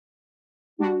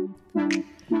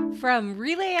From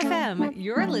Relay FM,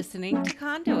 you're listening to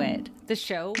Conduit, the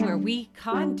show where we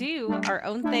do our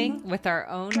own thing with our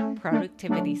own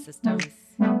productivity systems.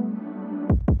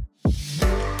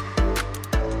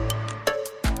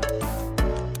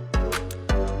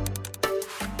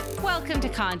 Welcome to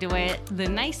Conduit, the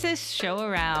nicest show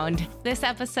around. This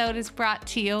episode is brought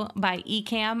to you by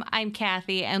Ecamm. I'm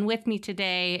Kathy, and with me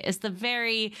today is the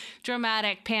very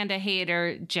dramatic panda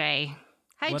hater, Jay.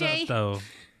 Hi, what Jay. What up, though?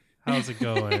 How's it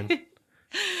going?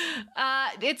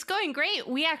 It's going great.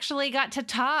 We actually got to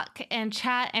talk and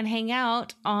chat and hang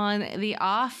out on the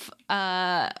off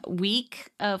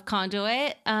week of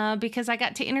Conduit because I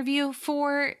got to interview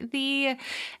for the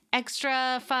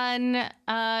extra fun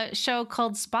show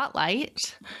called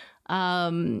Spotlight.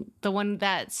 The one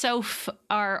that Soph,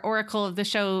 our oracle of the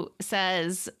show,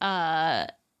 says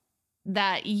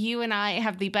that you and I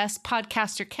have the best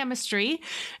podcaster chemistry,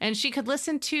 and she could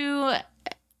listen to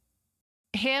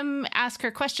him ask her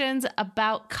questions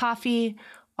about coffee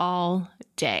all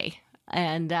day.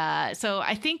 And so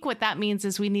I think what that means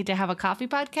is we need to have a coffee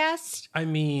podcast. I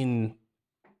mean,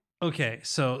 okay,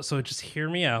 so just hear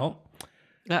me out.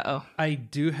 Uh-oh. I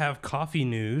do have coffee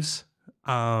news.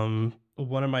 One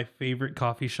of my favorite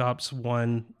coffee shops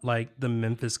won like the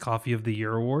Memphis Coffee of the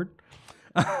Year award.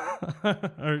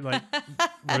 Or like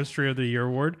Roastery of the Year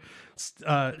award.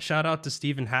 Shout out to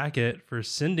Stephen Hackett for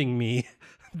sending me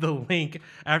the link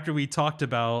after we talked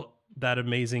about that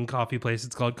amazing coffee place.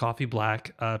 It's called Coffee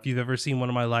Black. If you've ever seen one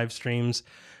of my live streams,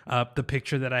 the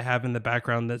picture that I have in the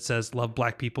background that says "Love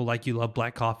Black people like you love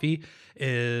black coffee"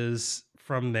 is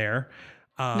from there.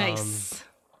 Nice.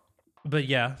 But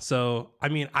yeah, so I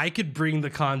mean, I could bring the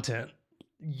content.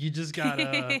 You just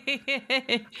gotta.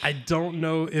 I don't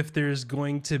know if there's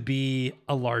going to be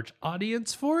a large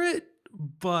audience for it,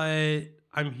 but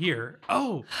I'm here.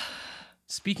 Oh.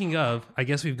 Speaking of, I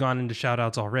guess we've gone into shout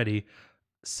outs already.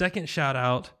 Second shout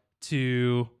out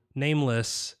to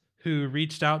Nameless, who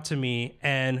reached out to me,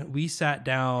 and we sat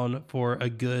down for a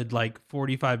good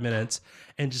 45 minutes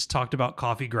and just talked about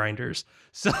coffee grinders.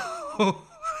 So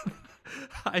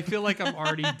I feel like I'm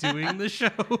already doing the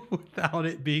show without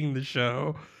it being the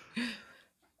show.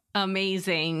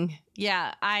 Amazing.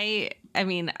 Yeah, I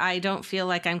mean, I don't feel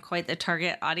like I'm quite the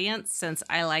target audience since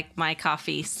I like my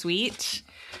coffee sweet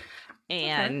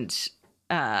and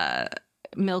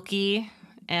milky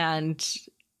and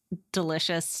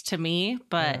delicious to me,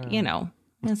 but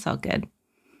it's all good.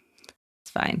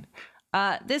 It's fine.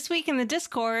 This week in the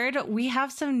Discord, we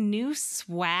have some new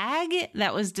swag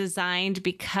that was designed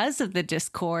because of the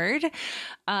Discord.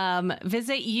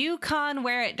 Visit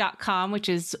youconwearit.com, which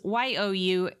is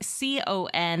YOUCON,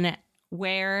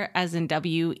 wear as in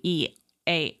WEAR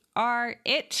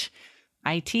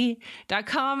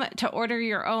it.com to order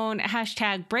your own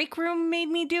hashtag breakroom made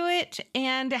me do it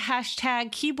and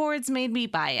hashtag keyboards made me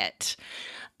buy it.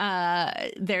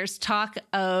 There's talk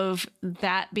of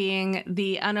that being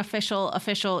the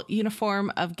official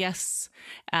uniform of guests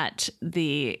at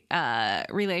the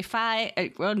Relay 5.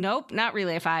 Well, nope, not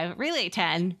Relay 5. Relay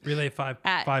 10. Relay 5,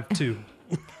 5, 2.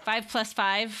 5 plus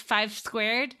 5, 5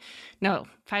 squared. No,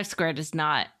 5 squared is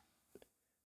not.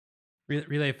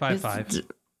 Relay 5, 5.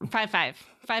 5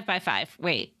 by 5.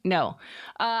 Wait, no.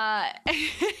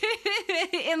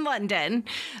 In London.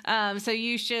 So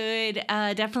you should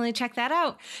definitely check that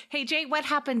out. Hey, Jay, what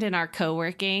happened in our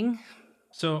co-working?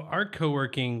 So our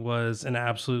co-working was an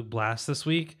absolute blast this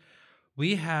week.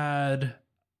 We had,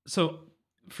 so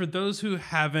for those who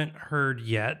haven't heard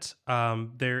yet,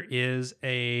 there is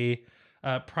a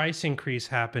price increase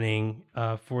happening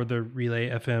for the Relay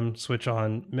FM Switch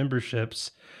On memberships.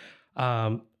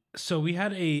 So we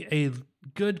had a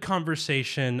good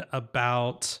conversation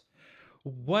about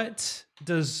what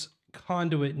does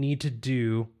Conduit need to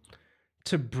do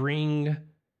to bring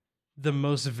the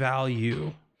most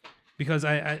value, because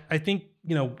I think,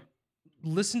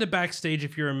 listen to Backstage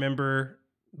if you're a member,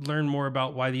 learn more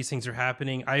about why these things are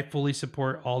happening. I fully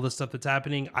support all the stuff that's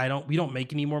happening. We don't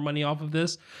make any more money off of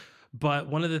this, but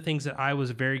one of the things that I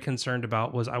was very concerned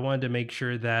about was I wanted to make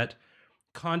sure that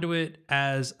Conduit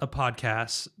as a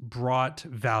podcast brought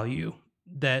value,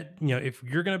 that if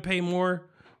you're going to pay more,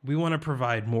 we want to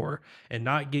provide more and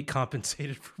not get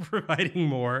compensated for providing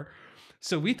more.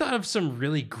 So we thought of some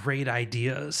really great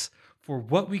ideas for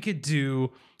what we could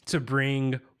do to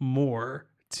bring more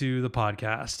to the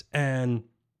podcast. And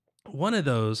one of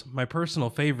those, my personal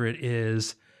favorite,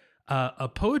 is a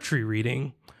poetry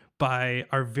reading by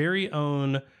our very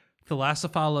own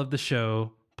Philosopher of the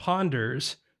show,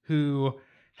 Ponders, who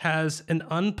has an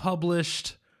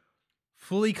unpublished,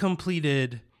 fully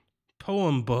completed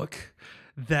poem book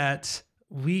that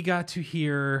we got to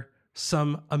hear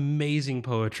some amazing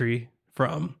poetry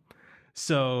from.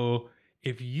 So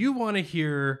if you want to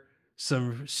hear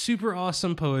some super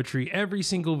awesome poetry every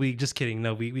single week, just kidding.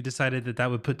 No, we decided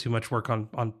that would put too much work on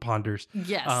Ponders.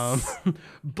 Yes.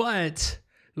 But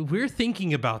we're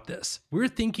thinking about this. We're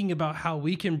thinking about how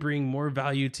we can bring more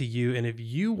value to you. And if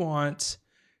you want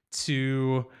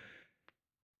to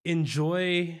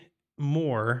enjoy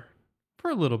more for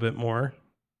a little bit more,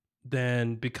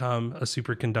 then become a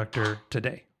superconductor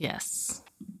today. Yes,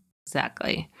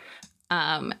 exactly.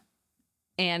 And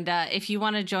if you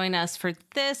want to join us for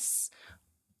this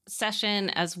session,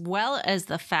 as well as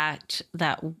the fact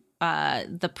that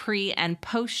the pre and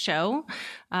post show,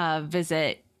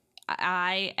 visit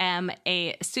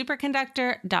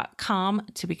IamASuperconductor.com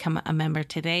to become a member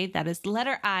today. That is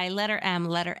letter I, letter M,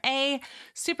 letter A,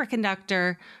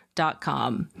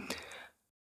 superconductor.com.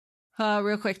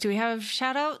 Real quick, do we have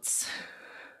shout outs?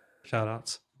 Shout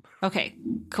outs. Okay,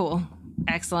 cool.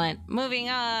 Excellent. Moving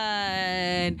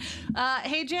on.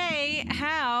 Hey, Jay,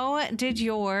 how did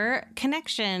your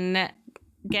connection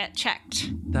get checked?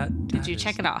 Did you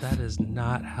check it off? That is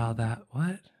not how that,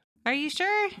 what? Are you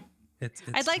sure?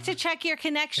 I'd like to check your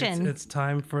connection. It's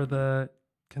time for the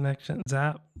connection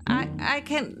zap. I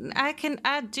can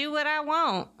do what I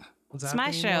want. It's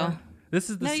my show. This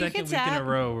is the second week in a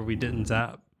row where we didn't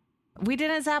zap. We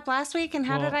didn't zap last week, and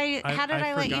how did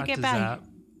I let you get back?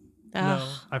 No,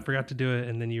 I forgot to do it,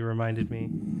 and then you reminded me.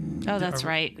 Oh, that's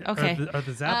right. Okay. Are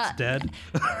the zaps dead?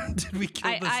 Did we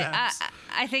kill the zaps?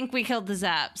 I think we killed the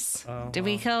zaps. Did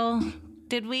we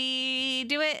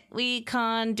do it? We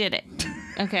did it.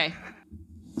 Okay.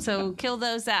 So kill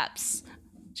those zaps.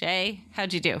 Jay,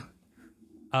 how'd you do?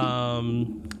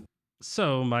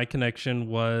 So my connection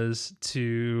was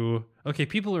to... Okay,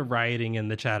 people are rioting in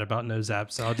the chat about no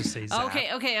zap, so I'll just say zap.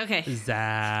 Okay.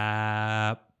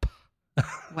 Zap.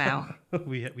 Wow.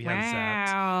 we have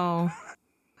zaps.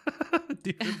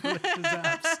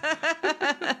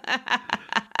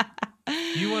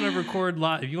 You want to record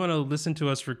live? If you want to listen to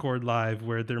us record live,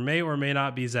 where there may or may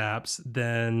not be zaps,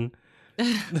 then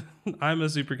I'm a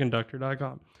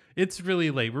superconductor.com. It's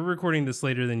really late. We're recording this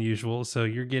later than usual, so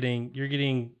you're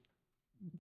getting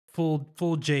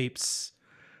full japes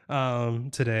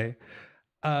today.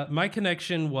 My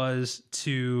connection was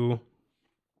to...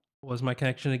 What was my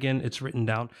connection again? It's written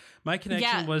down. My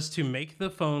connection was to make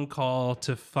the phone call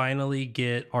to finally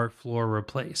get our floor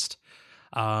replaced,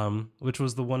 which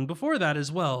was the one before that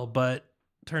as well, but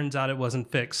turns out it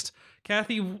wasn't fixed.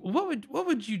 Kathy, what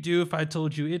would you do if I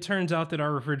told you it turns out that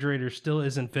our refrigerator still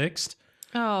isn't fixed?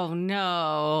 Oh,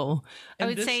 no. I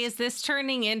would say, is this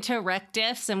turning into rec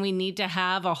diffs and we need to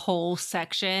have a whole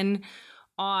section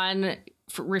on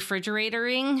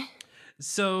refrigeratoring?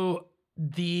 So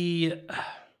the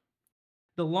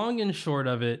long and short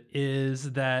of it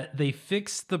is that they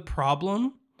fixed the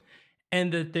problem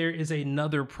and that there is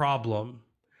another problem.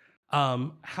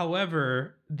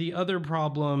 However, the other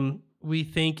problem we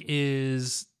think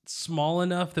is small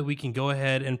enough that we can go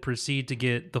ahead and proceed to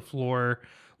get the floor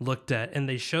looked at. And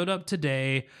they showed up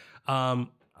today.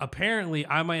 Apparently,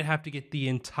 I might have to get the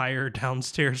entire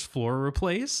downstairs floor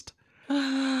replaced.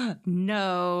 No.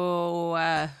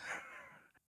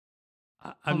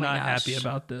 I'm not happy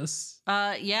about this.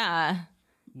 Yeah.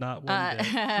 Not one bit.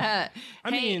 I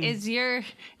mean, is your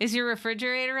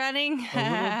refrigerator running?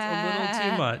 a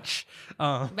little too much.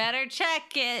 Better check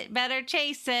it. Better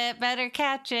chase it. Better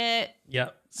catch it.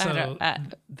 Yep. So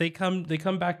they come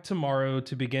back tomorrow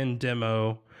to begin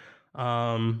demo.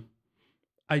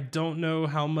 I don't know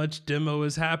how much demo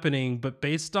is happening, but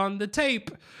based on the tape,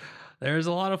 there's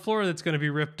a lot of floor that's going to be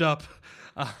ripped up.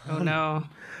 Oh no.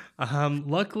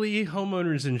 Luckily,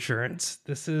 homeowners insurance.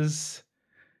 This is,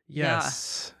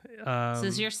 yes. Yeah.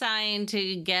 This is your sign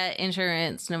to get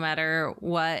insurance no matter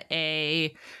what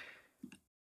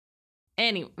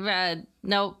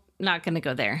nope, not going to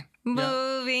go there. Yep.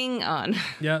 Moving on.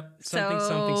 Yep.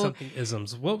 Something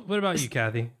isms. What about you,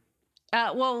 Kathy?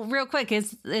 Well, real quick,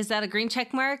 is that a green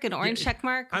check mark, an orange check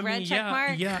mark, red check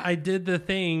mark? Yeah, I did the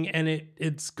thing, and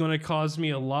it's going to cause me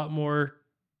a lot more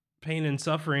pain and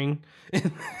suffering.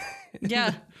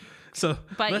 Yeah.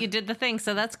 But you did the thing,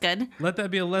 so that's good. Let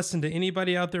that be a lesson to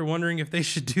anybody out there wondering if they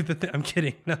should do the thing. I'm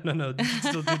kidding. No. You should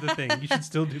still do the thing. You should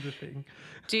still do the thing.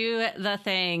 Do the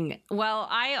thing. Well,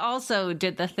 I also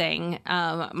did the thing.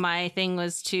 My thing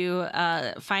was to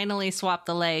finally swap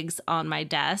the legs on my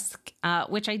desk,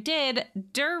 which I did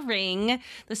during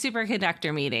the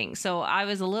superconductor meeting. So I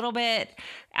was a little bit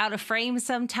out of frame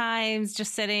sometimes,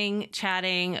 just sitting,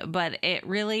 chatting, but it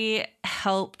really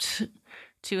helped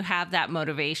to have that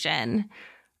motivation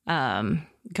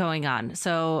going on.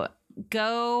 So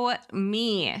Go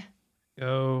me.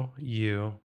 Go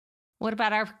you. What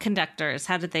about our conductors?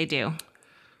 How did they do?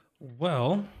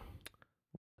 Well,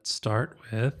 let's start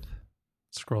with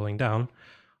scrolling down.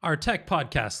 Our tech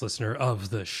podcast listener of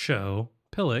the show,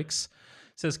 Pillix,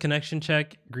 says connection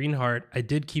check, green heart. I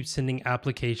did keep sending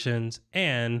applications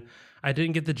and I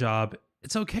didn't get the job.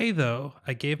 It's okay though.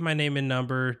 I gave my name and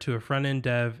number to a front end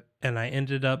dev and I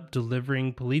ended up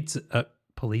delivering pizza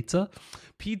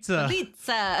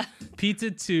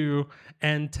too,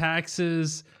 and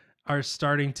taxes are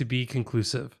starting to be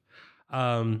conclusive.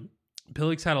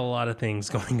 Pillix had a lot of things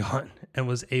going on and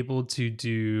was able to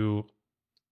do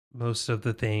most of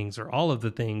the things or all of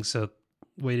the things. So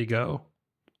way to go.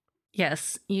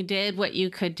 Yes, you did what you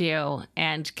could do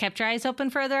and kept your eyes open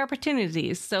for other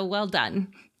opportunities. So well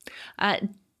done.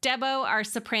 Debo, our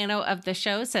soprano of the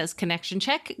show, says connection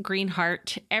check, green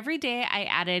heart. Every day I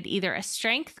added either a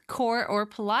strength, core, or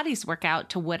Pilates workout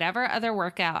to whatever other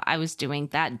workout I was doing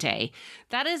that day.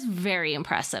 That is very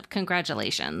impressive.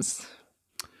 Congratulations.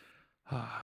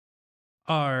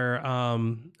 Our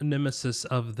nemesis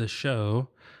of the show,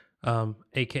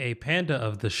 aka Panda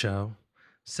of the show,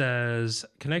 says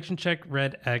connection check,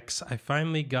 red X. I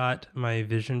finally got my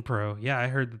Vision Pro. Yeah, I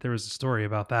heard that there was a story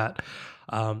about that.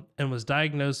 And was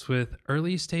diagnosed with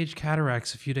early stage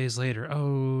cataracts a few days later.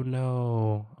 Oh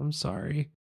no, I'm sorry.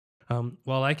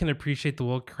 While I can appreciate the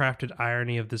well-crafted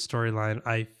irony of this storyline,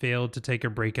 I failed to take a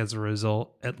break as a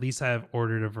result. At least I have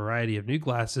ordered a variety of new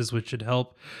glasses, which should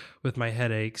help with my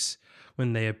headaches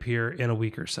when they appear in a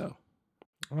week or so.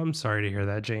 I'm sorry to hear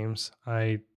that, James.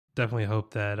 I definitely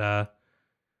hope that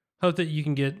you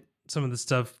can get some of the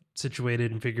stuff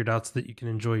situated and figured out so that you can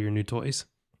enjoy your new toys.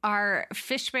 Our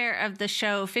fish bear of the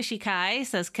show, Fishy Kai,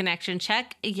 says connection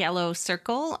check, yellow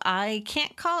circle. I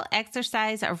can't call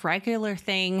exercise a regular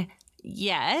thing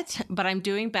yet, but I'm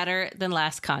doing better than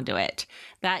last conduit.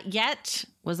 That yet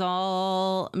was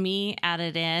all me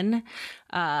added in.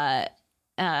 Yeah,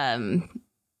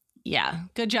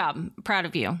 good job. Proud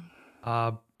of you.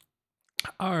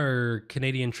 Our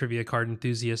Canadian trivia card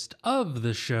enthusiast of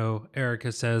the show,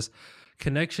 Erica, says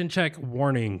connection check,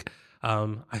 warning.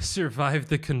 I survived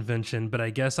the convention, but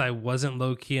I guess I wasn't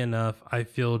low-key enough. I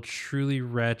feel truly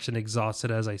wretched and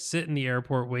exhausted as I sit in the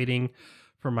airport waiting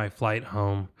for my flight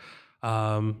home.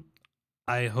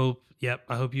 I hope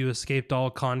you escaped all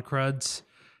con cruds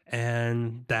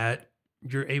and that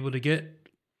you're able to get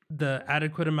the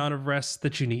adequate amount of rest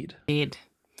that you need. Indeed.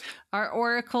 Our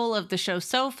oracle of the show,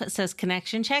 Soph, says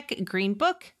connection check, green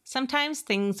book. Sometimes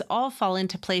things all fall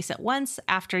into place at once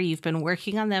after you've been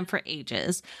working on them for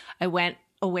ages. I went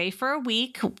away for a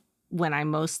week when I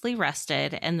mostly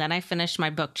rested, and then I finished my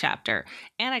book chapter,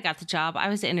 and I got the job I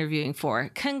was interviewing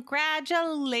for.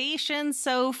 Congratulations,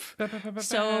 Soph.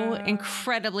 So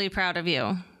incredibly proud of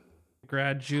you.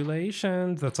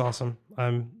 Congratulations. That's awesome.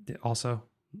 I'm also,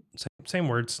 same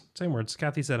words.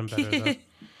 Kathy said them better, though.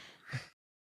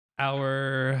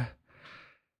 Our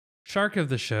shark of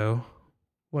the show,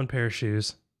 one pair of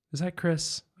shoes. Is that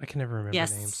Chris? I can never remember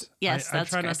names. Yes, I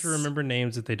try not to remember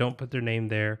names if they don't put their name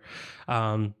there.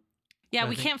 Yeah,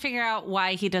 we can't figure out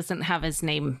why he doesn't have his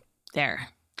name there.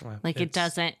 It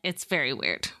doesn't. It's very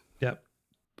weird. Yep.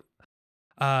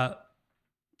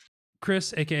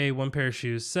 Chris, aka One Pair of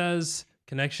Shoes, says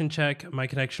connection check. My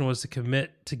connection was to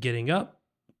commit to getting up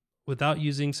without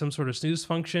using some sort of snooze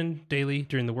function daily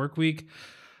during the work week.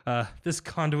 This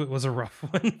conduit was a rough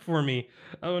one for me.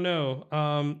 Oh no.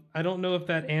 I don't know if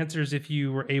that answers if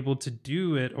you were able to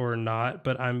do it or not,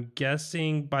 but I'm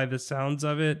guessing by the sounds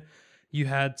of it, you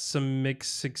had some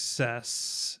mixed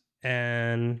success.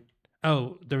 And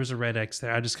there was a red X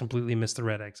there. I just completely missed the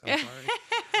red X. I'm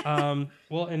sorry.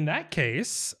 Well, in that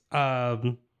case,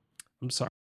 I'm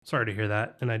sorry to hear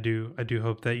that. And I do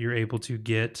hope that you're able to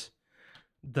get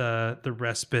the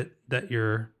respite that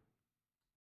you're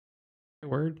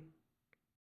word.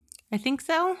 I think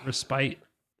so. Respite.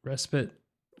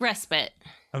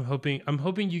 I'm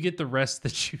hoping you get the rest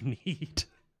that you need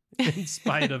in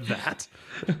spite of that.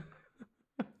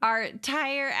 Our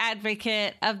tire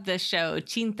advocate of the show,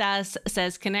 Chintas,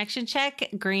 says connection check,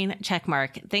 green check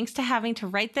mark. Thanks to having to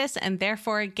write this and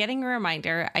therefore getting a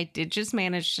reminder, I did just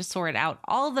manage to sort out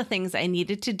all the things I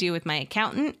needed to do with my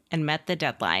accountant and met the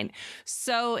deadline.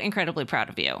 So incredibly proud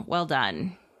of you. Well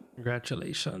done.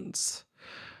 Congratulations.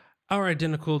 Our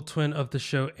identical twin of the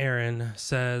show, Aaron,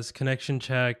 says connection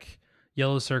check,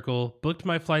 yellow circle, booked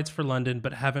my flights for London,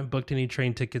 but haven't booked any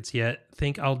train tickets yet.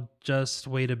 Think I'll just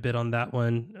wait a bit on that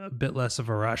one, a bit less of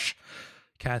a rush.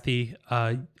 Kathy,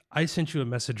 I sent you a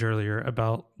message earlier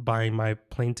about buying my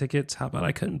plane tickets. How about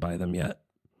I couldn't buy them yet?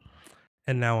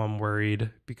 and now I'm worried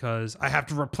because I have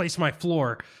to replace my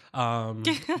floor.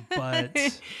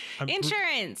 But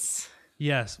insurance.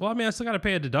 Yes. Well, I mean, I still got to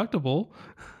pay a deductible.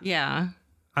 Yeah.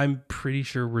 I'm pretty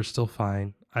sure we're still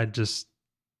fine.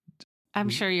 I'm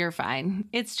sure you're fine.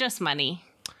 It's just money.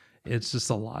 It's just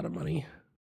a lot of money.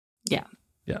 Yeah.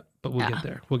 Yeah. But we'll get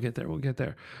there. We'll get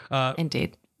there.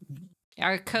 Indeed.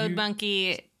 Our code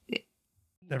monkey.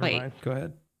 Never mind. Go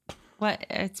ahead. What?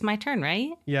 It's my turn, right?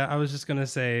 Yeah, I was just gonna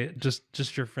say,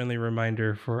 just your friendly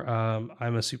reminder for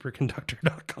I'm a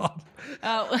superconductor.com.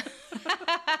 Oh,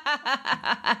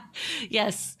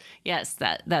 yes,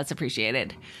 that's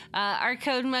appreciated. Our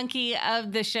code monkey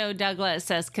of the show, Douglas,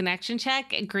 says connection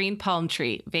check, green palm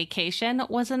tree. Vacation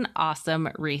was an awesome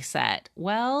reset.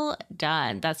 Well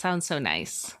done. That sounds so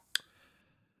nice.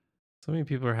 So many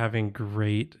people are having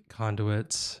great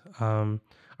conduits. Our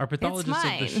pathologist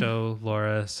of the show,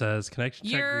 Laura, says connection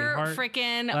check, green heart. You're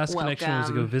freaking Last welcome. connection was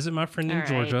to go visit my friend in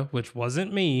Georgia, which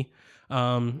wasn't me,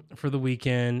 for the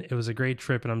weekend. It was a great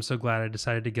trip, and I'm so glad I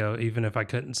decided to go, even if I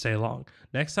couldn't stay long.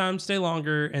 Next time, stay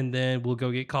longer, and then we'll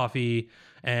go get coffee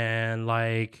and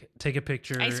take a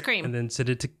picture. Ice cream. And then send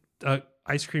it to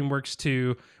ice cream works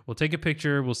too. We'll take a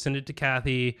picture. We'll send it to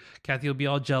Kathy. Kathy will be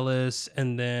all jealous,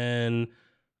 and then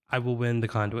I will win the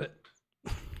conduit.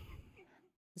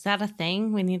 Is that a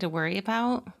thing we need to worry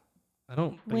about? I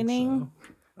don't think winning.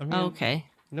 So. I mean, okay.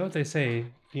 You know what they say?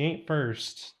 If you ain't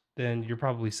first, then you're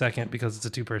probably second because it's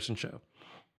a 2-person show.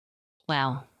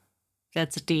 Wow.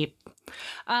 That's deep.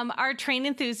 Our train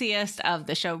enthusiast of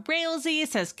the show, Railsy,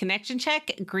 says connection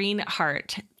check, green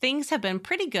heart. Things have been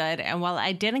pretty good. And while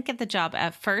I didn't get the job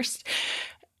at first,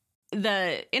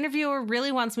 the interviewer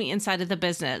really wants me inside of the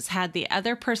business. Had the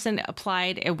other person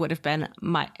applied, it would have been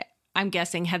I'm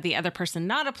guessing had the other person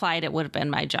not applied, it would have been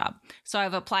my job. So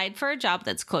I've applied for a job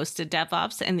that's close to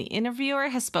DevOps, and the interviewer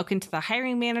has spoken to the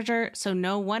hiring manager. So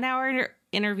no 1-hour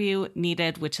interview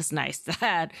needed, which is nice.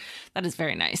 That is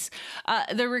very nice.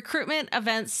 The recruitment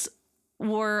events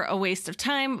were a waste of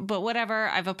time, but whatever.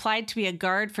 I've applied to be a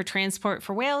guard for Transport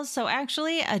for Wales. So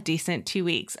actually a decent 2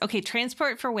 weeks. Okay.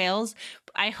 Transport for Wales.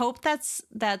 I hope that's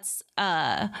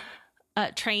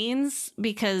trains,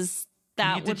 because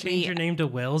that you need to change your name to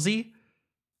Walesy?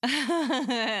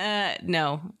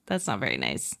 No, that's not very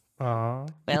nice. Aww.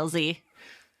 Walesy.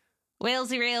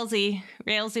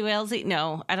 Railsy.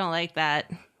 No, I don't like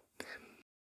that.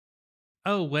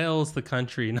 Oh, Wales, the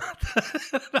country, not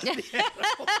the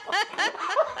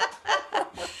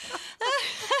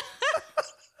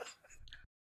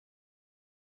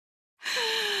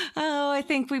Oh, I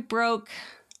think we broke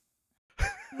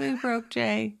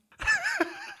Jay.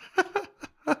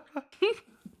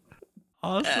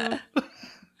 Awesome.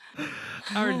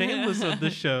 Our nameless of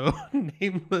the show,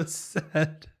 Nameless,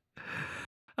 said,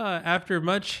 after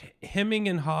much hemming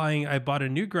and hawing, I bought a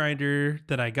new grinder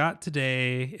that I got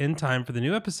today in time for the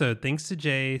new episode. Thanks to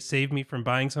Jay, saved me from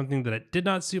buying something that did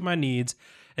not suit my needs.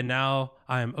 And now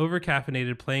I am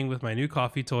over-caffeinated playing with my new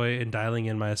coffee toy and dialing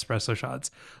in my espresso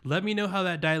shots. Let me know how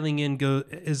that dialing in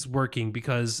is working,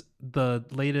 because the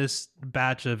latest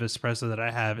batch of espresso that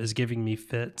I have is giving me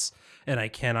fits, and I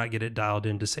cannot get it dialed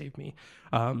in to save me.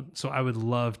 So I would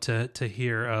love to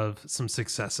hear of some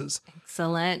successes.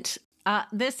 Excellent.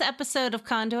 This episode of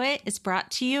Conduit is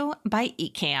brought to you by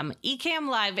Ecamm. Ecamm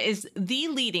Live is the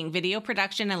leading video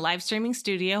production and live streaming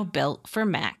studio built for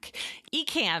Mac.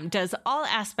 Ecamm does all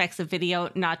aspects of video,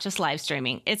 not just live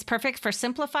streaming. It's perfect for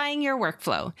simplifying your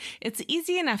workflow. It's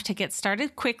easy enough to get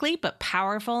started quickly, but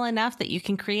powerful enough that you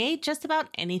can create just about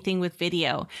anything with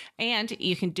video. And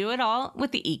you can do it all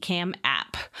with the Ecamm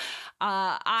app.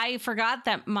 I forgot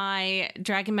that my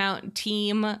Dragon Mount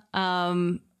team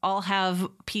all have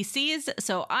PCs,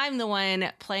 so I'm the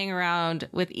one playing around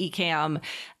with Ecamm,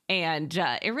 and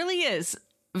it really is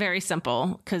very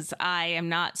simple, because I am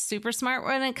not super smart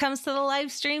when it comes to the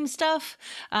live stream stuff,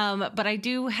 but I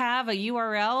do have a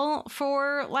URL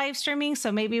for live streaming,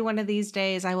 so maybe one of these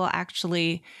days I will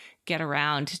actually get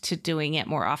around to doing it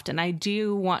more often. I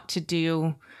do want to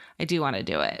do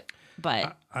it,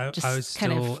 but I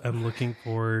still am looking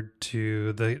forward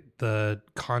to the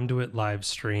Conduit live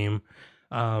stream.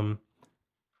 I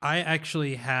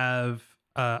actually have,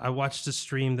 I watched a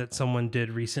stream that someone did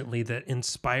recently that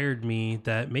inspired me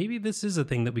that maybe this is a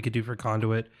thing that we could do for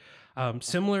Conduit.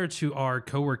 Similar to our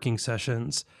co-working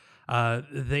sessions,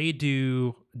 they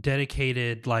do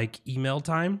dedicated email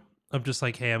time of just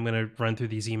hey, I'm going to run through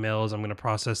these emails. I'm going to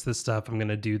process this stuff. I'm going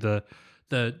to do the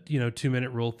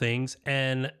 2-minute rule things.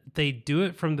 And they do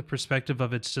it from the perspective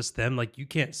of it's just them. You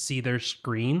can't see their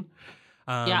screen.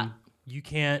 You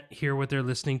can't hear what they're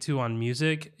listening to on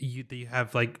music. You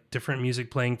have different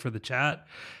music playing for the chat.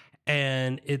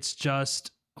 and it's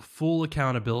just full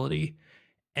accountability.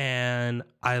 And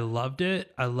I loved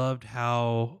it. I loved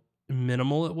how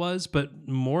minimal it was, but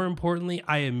more importantly,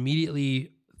 I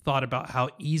immediately thought about how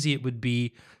easy it would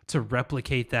be to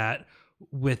replicate that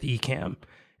with Ecamm.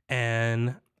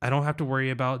 And I don't have to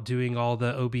worry about doing all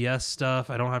the OBS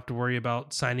stuff. I don't have to worry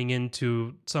about signing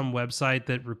into some website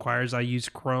that requires I use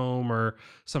Chrome or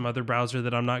some other browser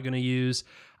that I'm not going to use.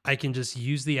 I can just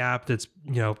use the app that's,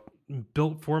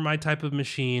 built for my type of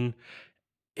machine,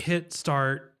 hit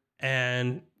start,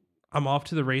 and I'm off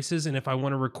to the races. And if I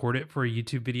want to record it for a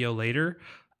YouTube video later,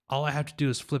 all I have to do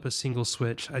is flip a single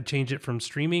switch. I change it from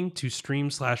streaming to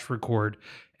stream/record,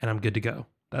 and I'm good to go.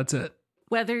 That's it.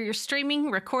 Whether you're streaming,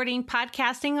 recording,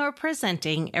 podcasting, or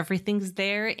presenting, everything's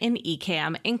there in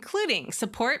Ecamm, including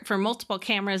support for multiple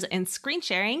cameras and screen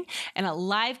sharing, and a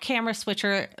live camera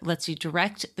switcher lets you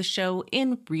direct the show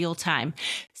in real time.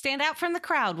 Stand out from the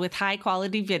crowd with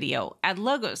high-quality video. Add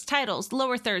logos, titles,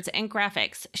 lower thirds, and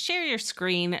graphics. Share your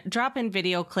screen, drop in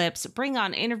video clips, bring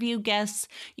on interview guests,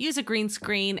 use a green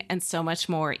screen, and so much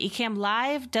more. Ecamm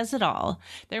Live does it all.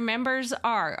 Their members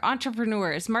are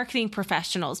entrepreneurs, marketing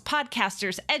professionals,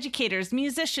 podcasters, educators,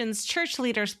 musicians, church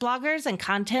leaders, bloggers, and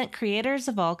content creators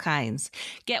of all kinds.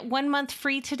 Get 1 month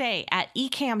free today at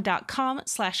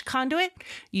ecamm.com/conduit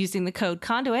using the code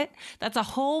conduit. That's a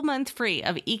whole month free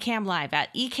of Ecamm Live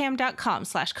at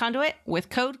ecamm.com/conduit with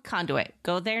code conduit.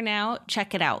 Go there now.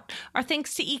 Check it out. Our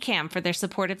thanks to Ecamm for their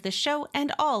support of this show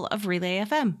and all of Relay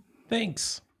FM.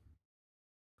 Thanks.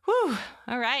 Whew.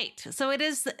 All right. So it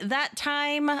is that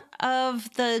time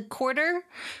of the quarter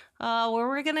where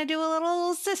we're going to do a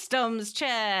little systems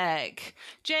check.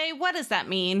 Jay, what does that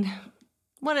mean?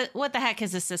 What the heck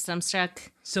is a systems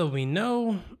check? So we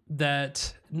know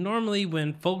that normally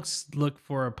when folks look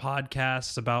for a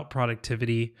podcast about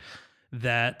productivity,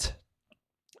 that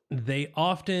they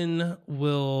often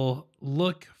will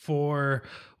look for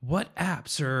what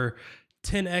apps are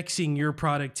 10xing your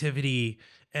productivity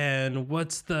and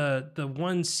what's the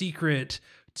one secret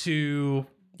to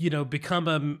become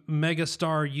a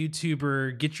megastar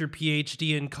YouTuber, get your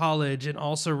PhD in college, and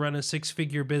also run a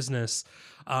 6-figure business.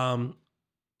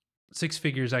 6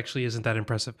 figures actually isn't that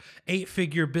impressive.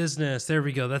 8-figure business. There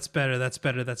we go. That's better. That's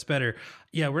better. That's better.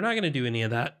 Yeah, we're not going to do any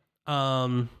of that.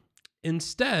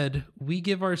 Instead, we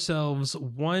give ourselves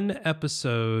one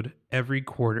episode every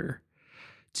quarter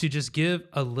to just give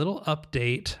a little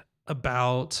update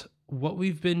about what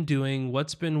we've been doing,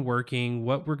 what's been working,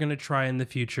 what we're going to try in the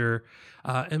future,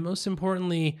 and most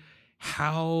importantly,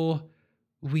 how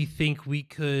we think we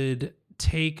could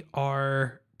take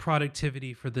our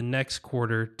productivity for the next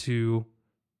quarter to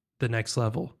the next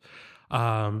level.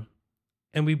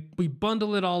 And we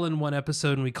bundle it all in one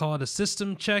episode and we call it a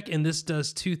system check. And this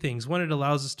does two things. One, it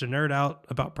allows us to nerd out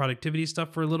about productivity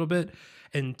stuff for a little bit.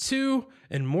 And two,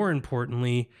 and more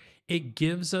importantly, it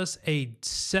gives us a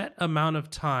set amount of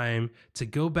time to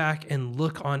go back and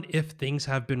look on if things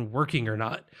have been working or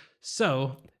not.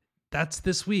 So that's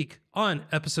this week on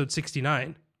episode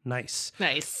 69. Nice.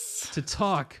 To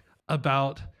talk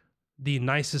about the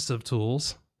nicest of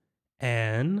tools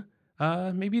and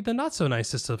maybe the not so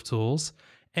nicest of tools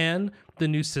and the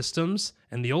new systems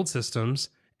and the old systems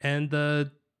and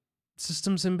the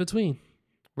systems in between.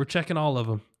 We're checking all of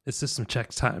them. It's system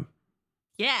checks time.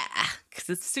 Yeah, because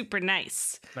it's super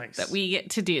nice that we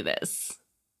get to do this.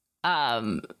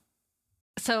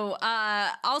 So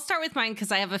I'll start with mine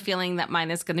because I have a feeling that mine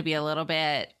is going to be a little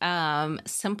bit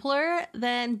simpler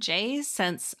than Jay's,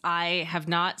 since I have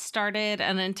not started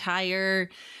an entire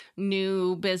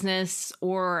new business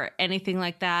or anything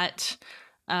like that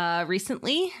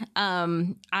recently.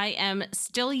 I am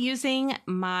still using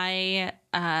my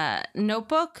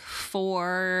notebook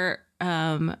for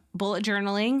bullet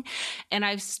journaling, and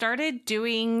I've started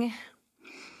doing...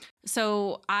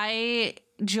 So I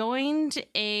joined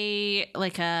a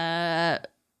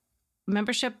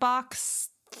membership box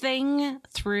thing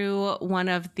through one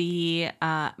of the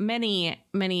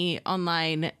many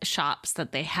online shops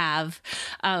that they have,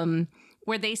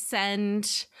 where they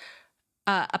send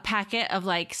a packet of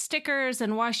like stickers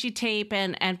and washi tape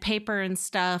and paper and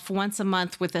stuff once a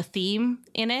month with a theme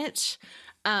in it.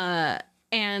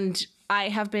 And I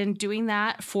have been doing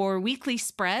that for weekly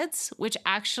spreads, which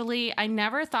actually I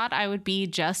never thought I would be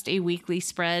just a weekly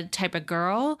spread type of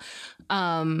girl.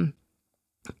 I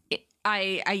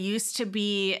used to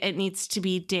be, it needs to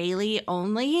be daily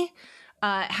only.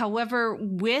 However,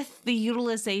 with the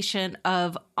utilization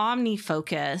of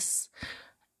OmniFocus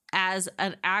as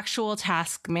an actual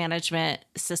task management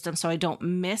system, so I don't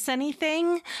miss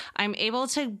anything, I'm able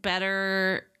to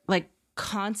better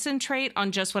concentrate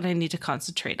on just what I need to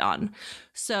concentrate on.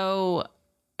 So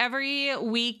every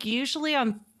week, usually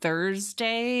on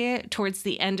Thursday, towards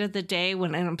the end of the day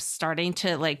when I'm starting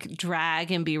to like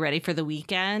drag and be ready for the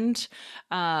weekend,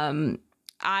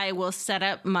 I will set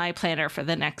up my planner for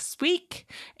the next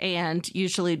week and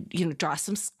usually, draw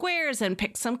some squares and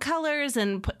pick some colors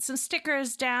and put some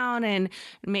stickers down and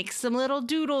make some little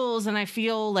doodles. And I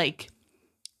feel like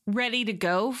ready to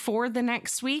go for the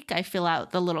next week. I fill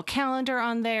out the little calendar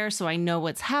on there so I know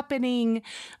what's happening.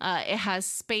 It has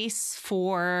space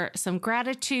for some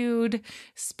gratitude,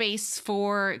 space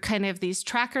for kind of these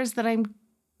trackers that I'm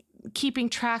keeping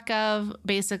track of.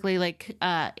 Basically, like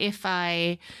if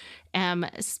I am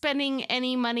spending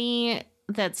any money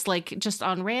that's like just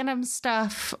on random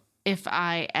stuff, if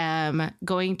I am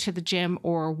going to the gym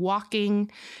or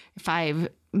walking, if I've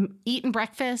eaten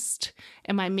breakfast,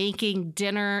 am I making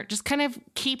dinner, just kind of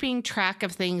keeping track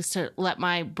of things to let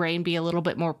my brain be a little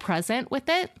bit more present with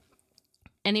it.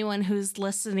 Anyone who's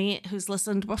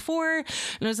listened before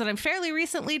knows that I'm fairly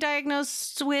recently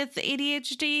diagnosed with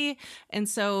ADHD. And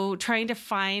so trying to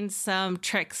find some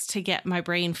tricks to get my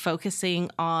brain focusing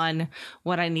on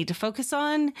what I need to focus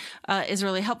on is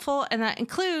really helpful. And that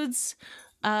includes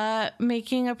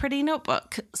making a pretty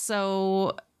notebook.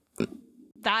 So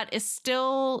that is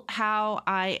still how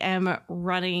I am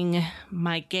running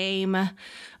my game.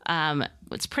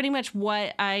 It's pretty much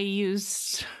what I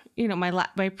used,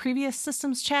 my previous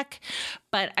systems check,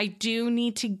 but I do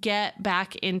need to get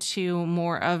back into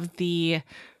more of the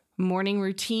morning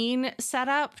routine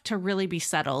setup to really be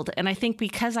settled. And I think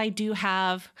because I do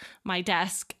have my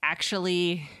desk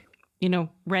actually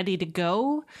ready to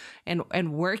go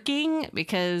and working,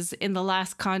 because in the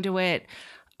last Conduit,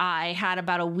 I had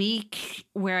about a week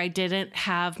where I didn't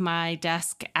have my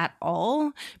desk at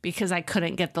all because I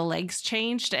couldn't get the legs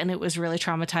changed. And it was really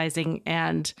traumatizing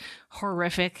and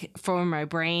horrific for my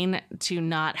brain to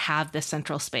not have the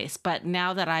central space. But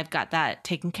now that I've got that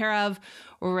taken care of,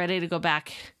 we're ready to go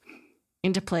back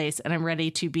into place, and I'm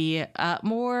ready to be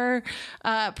more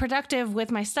productive with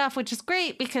my stuff, which is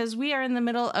great because we are in the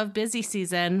middle of busy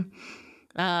season.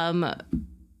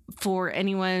 For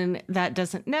anyone that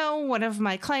doesn't know, one of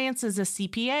my clients is a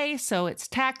CPA, so it's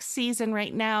tax season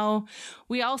right now.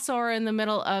 We also are in the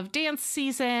middle of dance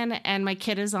season, and my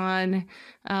kid is on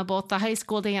both the high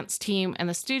school dance team and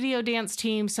the studio dance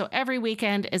team, so every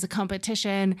weekend is a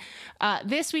competition.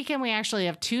 This weekend, we actually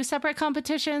have 2 separate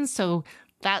competitions, so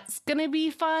that's going to be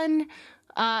fun.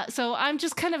 So I'm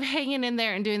just kind of hanging in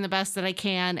there and doing the best that I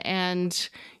can and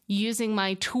using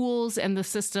my tools and the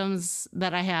systems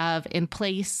that I have in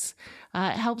place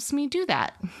helps me do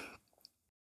that.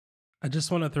 I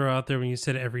just want to throw out there, when you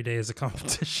said every day is a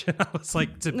competition, I was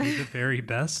like, to be the very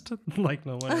best, like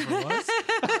no one ever was.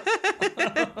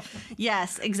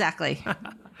 Yes, exactly.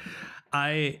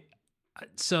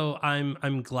 So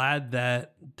I'm glad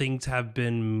that things have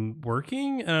been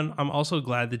working, and I'm also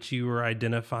glad that you were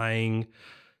identifying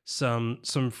some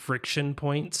friction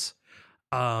points.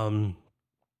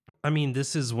 I mean,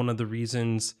 this is one of the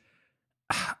reasons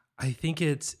I think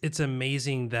it's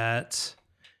amazing that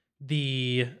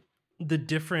the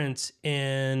difference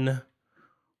in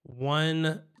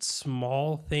one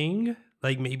small thing,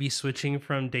 like maybe switching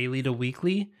from daily to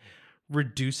weekly,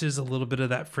 reduces a little bit of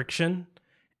that friction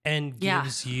and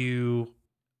gives you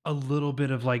a little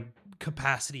bit of like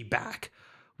capacity back,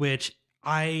 which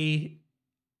I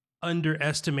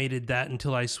underestimated that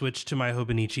until I switched to my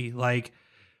Hobonichi. Like,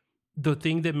 the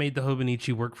thing that made the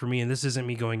Hobonichi work for me, and this isn't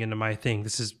me going into my thing,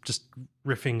 this is just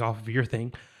riffing off of your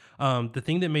thing. The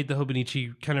thing that made the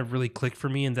Hobonichi kind of really click for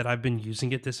me, and that I've been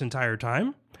using it this entire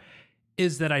time,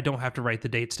 is that I don't have to write the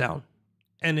dates down.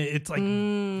 And it's like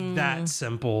that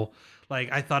simple.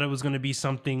 Like, I thought it was going to be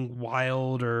something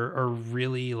wild or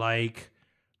really like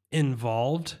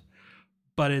involved,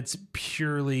 but it's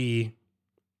purely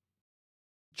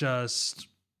just,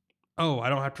 oh, I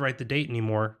don't have to write the date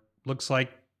anymore. Looks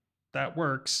like that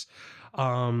works.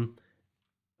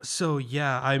 So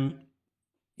yeah,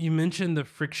 you mentioned the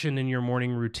friction in your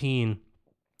morning routine.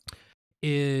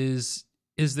 Is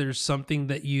there something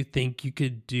that you think you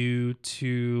could do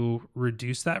to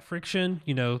reduce that friction?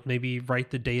 Maybe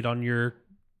write the date on your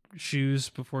shoes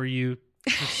before you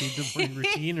proceed the morning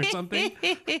routine or something?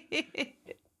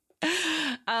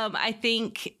 I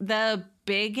think the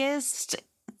biggest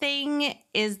thing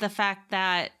is the fact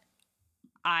that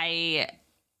I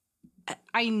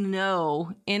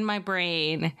know in my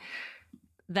brain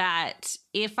that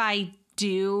if I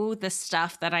do the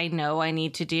stuff that I know I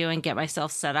need to do and get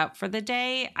myself set up for the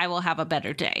day, I will have a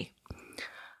better day.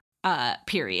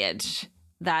 Period.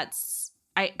 That's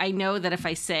I know that if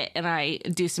I sit and I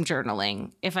do some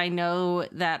journaling, if I know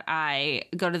that I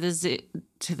go to the zoo,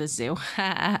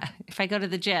 if I go to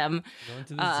the gym, Going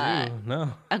to the zoo.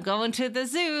 No. I'm going to the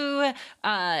zoo,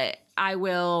 I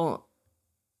will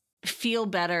feel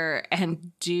better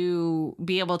and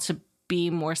be able to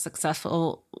be more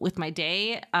successful with my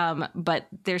day. But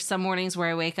there's some mornings where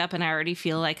I wake up and I already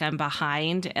feel like I'm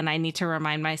behind, and I need to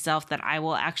remind myself that I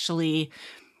will actually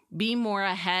be more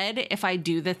ahead if I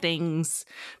do the things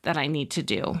that I need to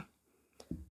do.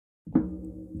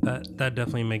 That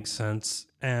definitely makes sense.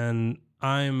 And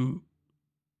I'm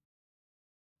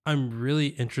really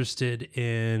interested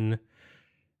in,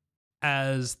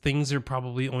 as things are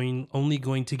probably only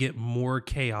going to get more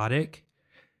chaotic,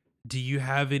 do you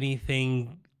have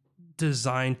anything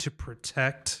designed to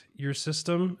protect your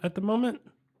system at the moment?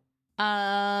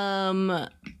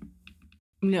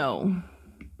 No.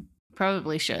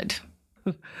 Probably should.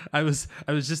 I was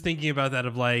just thinking about that,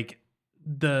 of like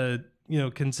the,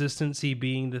 consistency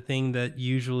being the thing that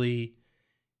usually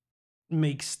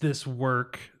makes this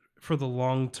work for the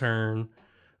long term.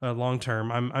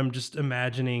 I'm just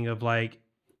imagining of like,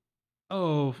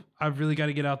 oh, I've really got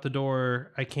to get out the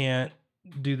door. I can't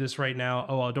do this right now.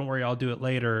 Oh, well, don't worry, I'll do it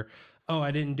later. Oh,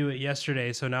 I didn't do it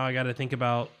yesterday, so now I got to think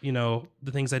about, the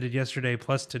things I did yesterday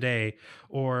plus today,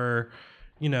 or,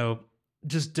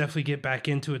 just definitely get back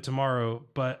into it tomorrow.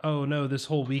 But oh no, this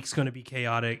whole week's going to be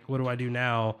chaotic. What do I do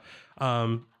now?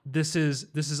 This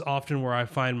is often where I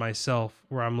find myself,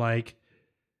 where I'm like,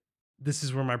 this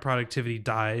is where my productivity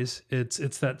dies.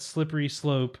 It's that slippery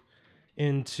slope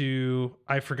into,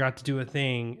 I forgot to do a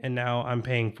thing and now I'm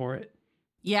paying for it.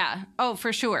 Yeah. Oh,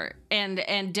 for sure.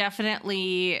 And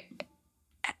definitely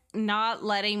not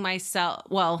letting myself,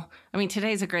 well, I mean,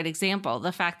 today's a great example.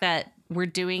 The fact that we're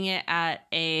doing it at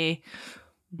a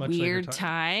Much weird later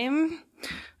time.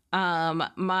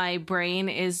 My brain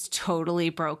is totally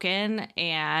broken,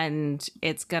 and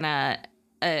it's gonna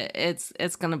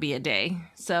be a day.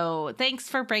 So thanks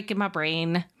for breaking my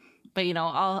brain. But,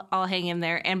 I'll hang in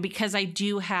there. And because I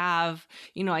do have,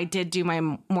 I did do my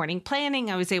morning planning,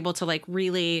 I was able to like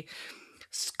really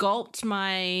sculpt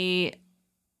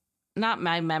not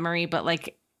my memory, but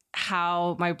like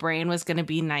how my brain was going to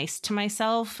be nice to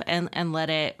myself, and let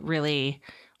it really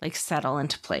like settle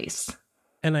into place.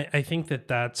 And I think that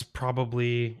that's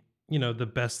probably,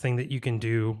 the best thing that you can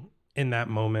do in that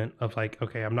moment of like,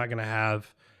 okay, if I'm not going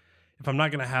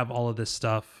to have all of this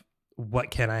stuff,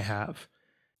 what can I have?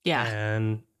 Yeah.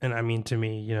 And I mean, to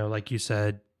me, like you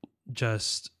said,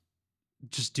 just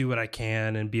do what I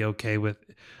can and be okay with.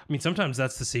 I mean, sometimes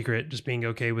that's the secret, just being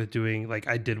okay with doing, like,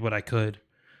 I did what I could.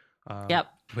 Yep.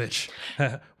 Which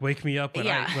wake me up when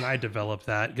I develop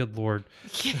that. Good Lord.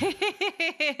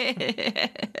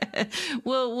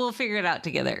 We'll figure it out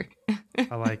together.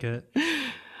 I like it.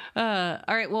 All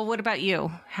right. Well, what about you?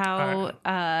 How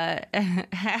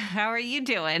are you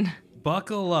doing?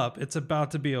 Buckle up. It's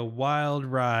about to be a wild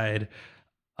ride.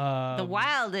 The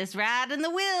wildest ride in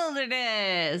the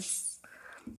wilderness.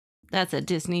 That's a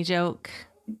Disney joke.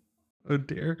 Oh,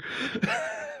 dear.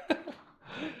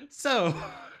 So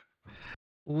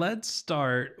let's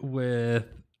start with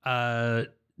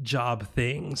job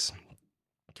things.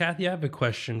 Kathy, I have a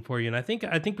question for you. And I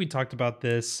think we talked about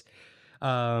this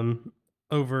over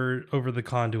the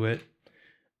conduit.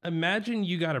 Imagine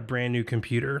you got a brand new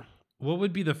computer. What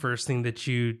would be the first thing that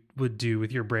you would do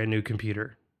with your brand new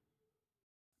computer?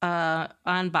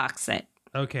 Unbox it.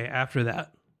 Okay, after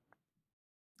that?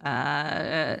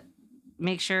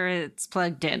 Make sure it's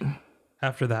plugged in.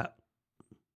 After that?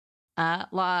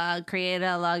 Create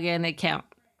a login account.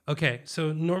 Okay,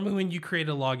 so normally when you create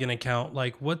a login account,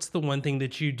 like, what's the one thing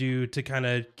that you do to kind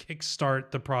of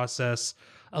kickstart the process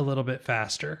a little bit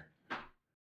faster?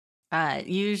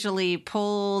 Usually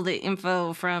pull the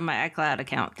info from my iCloud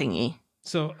account thingy.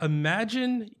 So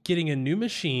imagine getting a new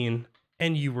machine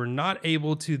and you were not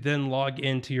able to then log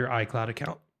into your iCloud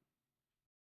account.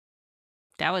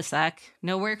 That would suck.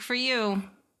 No work for you.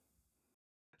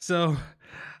 So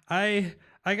I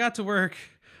got to work.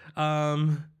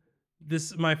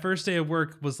 My first day of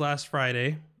work was last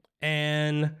Friday,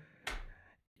 and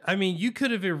I mean, you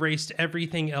could have erased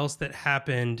everything else that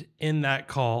happened in that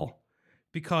call,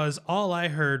 because all I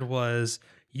heard was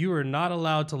you are not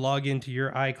allowed to log into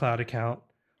your iCloud account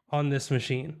on this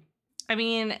machine. I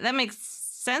mean, that makes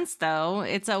sense, though.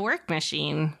 It's a work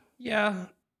machine. Yeah.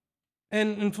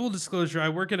 And in full disclosure, I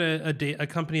work at a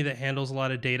company that handles a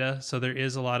lot of data. So there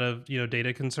is a lot of,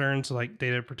 data concerns, like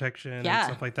data protection and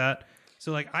stuff like that.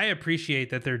 So like, I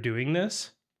appreciate that they're doing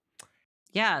this.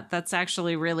 Yeah, that's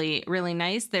actually really, really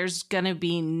nice. There's going to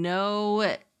be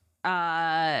no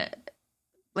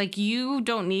like you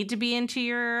don't need to be into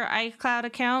your iCloud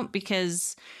account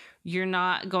because you're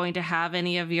not going to have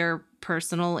any of your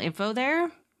personal info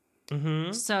there.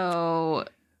 Mm-hmm. So,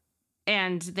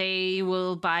 and they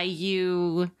will buy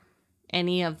you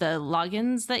any of the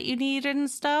logins that you need and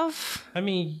stuff. I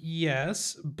mean,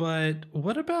 yes, but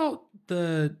what about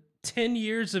the 10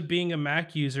 years of being a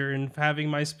Mac user and having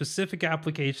my specific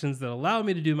applications that allow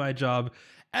me to do my job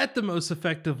at the most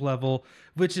effective level,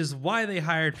 which is why they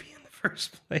hired me in the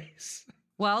first place?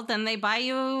 Well, then they buy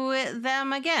you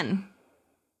them again.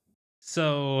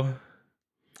 So,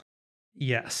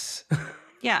 yes.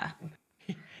 Yeah.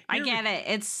 I get it.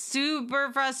 It's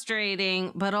super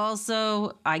frustrating, but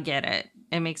also I get it.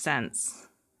 It makes sense.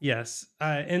 Yes.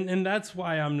 And that's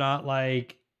why I'm not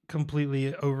like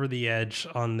completely over the edge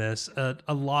on this.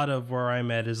 A lot of where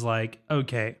I'm at is like,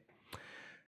 okay,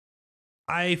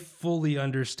 I fully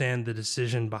understand the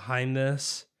decision behind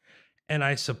this and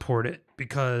I support it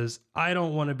because I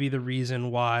don't want to be the reason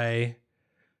why,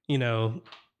 yada,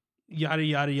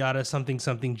 yada, yada, something,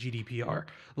 something GDPR.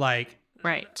 Like,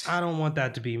 Right. I don't want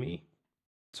that to be me.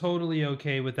 Totally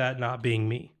okay with that not being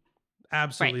me.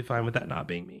 Absolutely fine with that not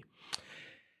being me.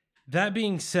 That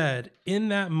being said, in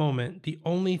that moment, the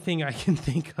only thing I can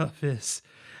think of is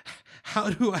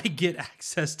how do I get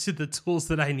access to the tools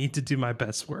that I need to do my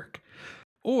best work?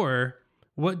 Or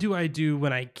what do I do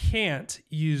when I can't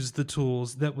use the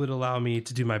tools that would allow me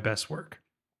to do my best work?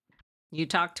 You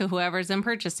talk to whoever's in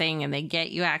purchasing and they get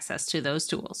you access to those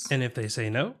tools. And if they say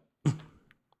no,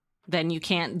 then you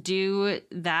can't do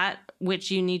that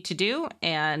which you need to do,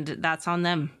 and that's on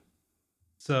them.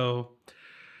 So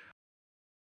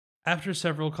after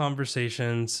several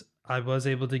conversations, I was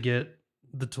able to get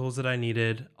the tools that I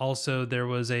needed. Also, there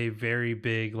was a very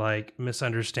big like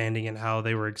misunderstanding in how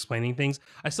they were explaining things.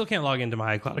 I still can't log into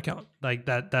my iCloud account. Like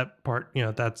that part,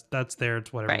 that's there.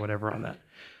 It's whatever on that.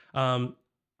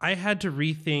 I had to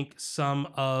rethink some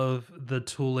of the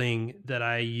tooling that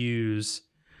I use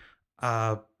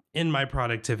in my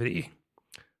productivity,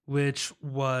 which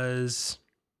was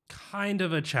kind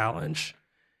of a challenge.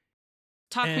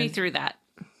 Talk me through that.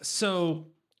 So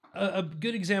a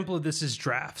good example of this is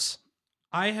Drafts.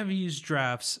 I have used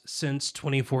Drafts since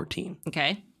 2014.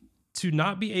 Okay. To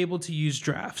not be able to use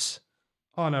Drafts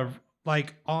on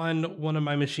one of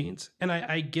my machines. And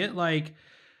I get like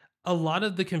a lot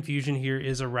of the confusion here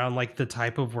is around like the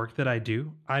type of work that I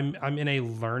do. I'm in a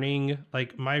learning,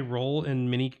 like my role in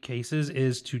many cases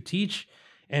is to teach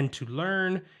and to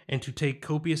learn and to take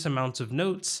copious amounts of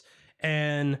notes.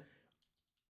 And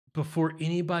before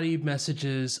anybody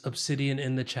messages Obsidian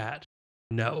in the chat,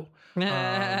 no.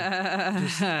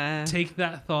 Just take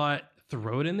that thought,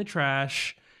 throw it in the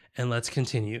trash, and let's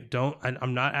continue.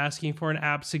 I'm not asking for an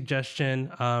app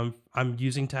suggestion. I'm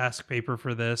using TaskPaper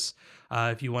for this.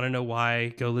 If you want to know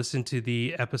why, go listen to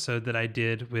the episode that I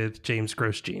did with James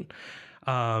Grosjean.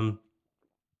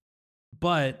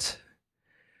 But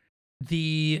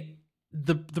the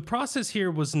process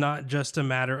here was not just a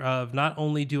matter of not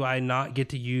only do I not get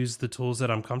to use the tools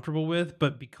that I'm comfortable with,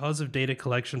 but because of data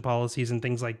collection policies and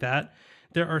things like that,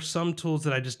 there are some tools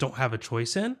that I just don't have a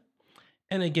choice in.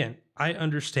 And again, I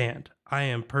understand. I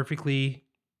am perfectly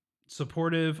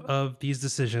supportive of these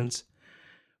decisions,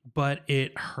 but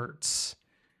it hurts.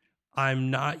 I'm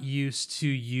not used to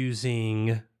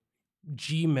using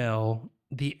Gmail,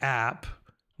 the app,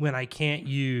 when I can't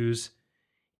use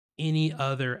any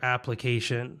other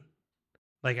application.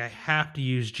 Like I have to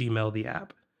use Gmail, the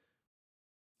app.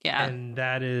 Yeah. And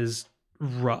that is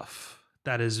rough.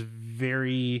 That is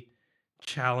very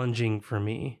challenging for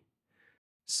me.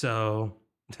 So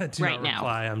do right not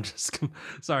reply. Now. I'm just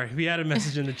sorry. We had a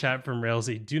message in the chat from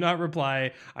Railsy. Do not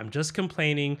reply. I'm just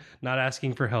complaining, not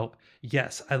asking for help.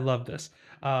 Yes, I love this.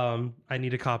 I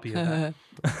need a copy of that.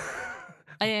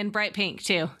 In bright pink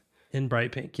too. In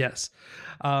bright pink, yes.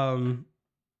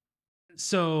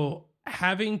 So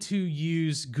having to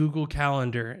use Google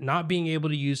Calendar, not being able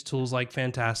to use tools like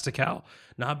Fantastical,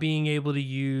 not being able to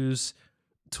use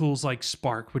tools like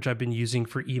Spark, which I've been using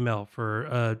for email for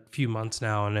a few months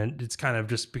now, and it's kind of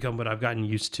just become what I've gotten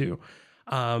used to.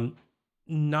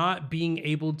 Not being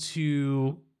able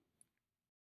to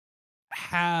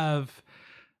have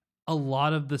a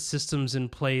lot of the systems in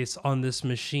place on this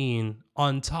machine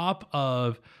on top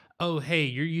of, oh, hey,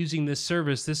 you're using this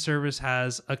service. This service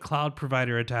has a cloud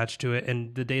provider attached to it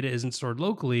and the data isn't stored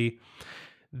locally.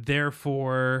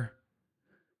 Therefore,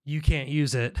 you can't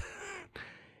use it.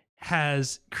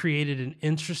 Has created an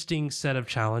interesting set of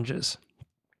challenges.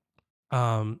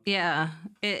 Yeah,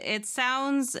 it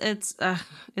sounds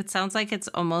like it's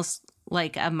almost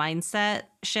like a mindset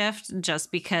shift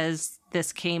just because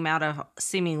this came out of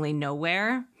seemingly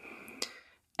nowhere.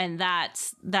 And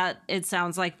that it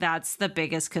sounds like that's the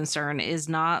biggest concern, is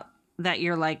not that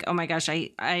you're like, oh my gosh,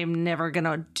 I'm never going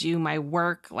to do my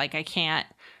work. Like I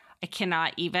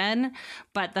cannot even,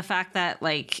 but the fact that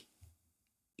like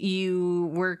you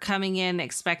were coming in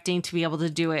expecting to be able to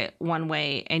do it one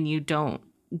way and you don't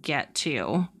get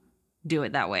to do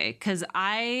it that way. 'Cause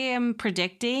I am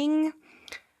predicting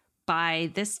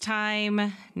by this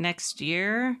time next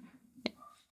year,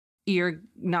 you're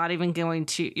not even going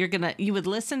to, you would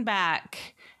listen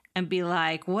back and be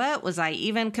like, what was I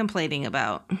even complaining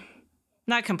about?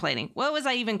 Not complaining. What was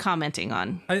I even commenting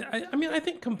on? I mean, I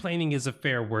think complaining is a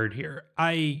fair word here.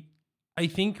 I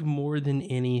think more than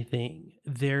anything,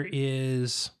 there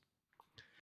is,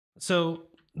 so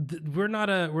we're not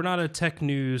a tech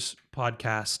news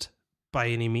podcast by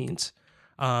any means.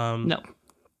 No.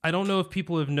 I don't know if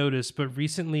people have noticed, but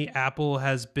recently Apple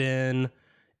has been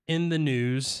in the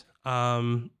news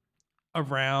around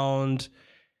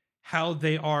how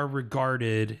they are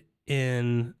regarded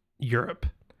in Europe.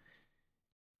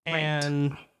 Right.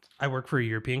 And I work for a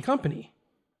European company.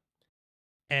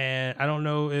 And I don't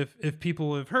know if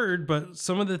people have heard, but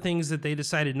some of the things that they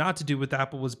decided not to do with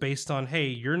Apple was based on, hey,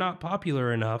 you're not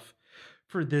popular enough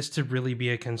for this to really be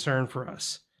a concern for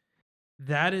us.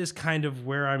 That is kind of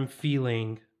where I'm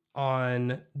feeling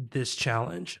on this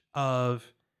challenge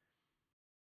of,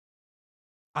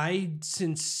 I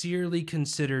sincerely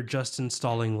consider just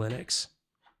installing Linux,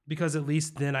 because at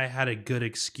least then I had a good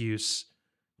excuse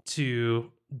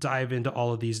to dive into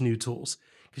all of these new tools.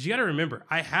 Because you got to remember,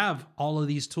 I have all of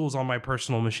these tools on my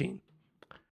personal machine,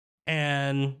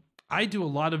 and I do a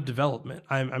lot of development.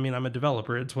 I'm a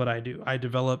developer. It's what I do. I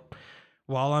develop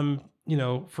while I'm,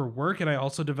 for work, and I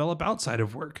also develop outside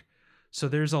of work. So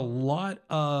there's a lot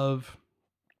of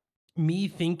me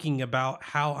thinking about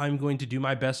how I'm going to do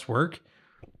my best work,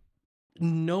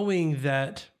 knowing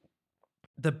that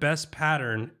the best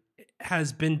pattern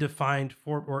has been defined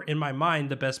for, or in my mind,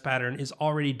 the best pattern is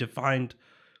already defined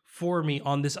for me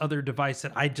on this other device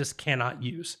that I just cannot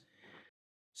use.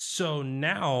 So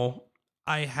now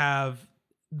I have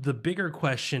the bigger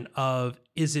question of,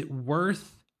 is it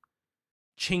worth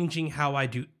changing how I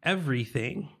do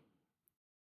everything?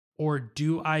 Or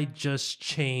do I just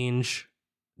change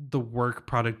the work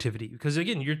productivity? Because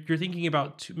again, you're thinking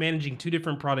about managing two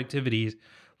different productivities,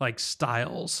 like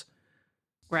styles.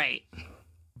 Right.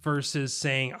 Versus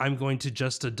saying, I'm going to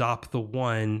just adopt the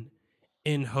one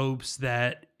in hopes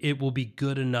that it will be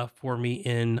good enough for me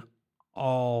in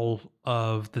all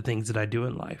of the things that I do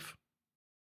in life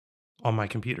on my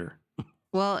computer.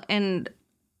 Well, and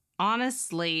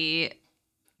honestly,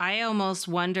 I almost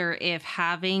wonder if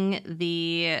having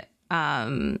the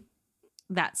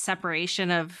that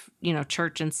separation of,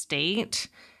 church and state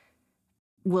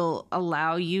will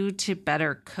allow you to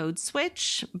better code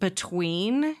switch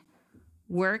between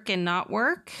work and not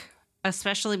work,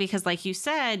 especially because, like you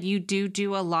said, you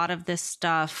do a lot of this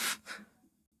stuff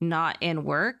not in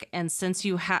work, and since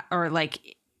you or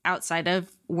like outside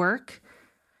of work,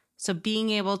 so being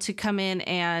able to come in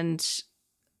and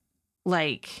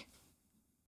like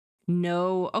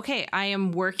know, okay, I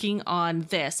am working on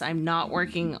this, I'm not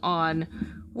working on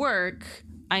work,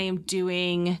 I am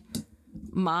doing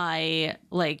my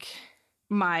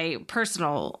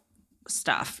personal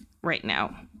stuff right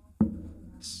now.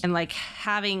 And like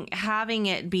having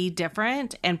it be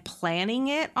different and planning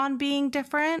it on being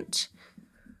different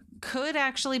could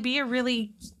actually be a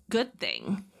really good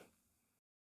thing,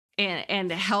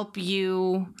 and help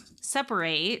you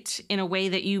separate in a way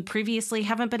that you previously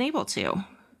haven't been able to.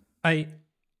 I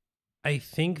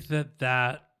think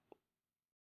that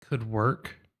could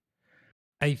work.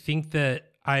 I think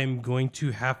that I'm going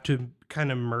to have to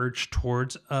kind of merge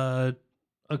towards a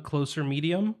closer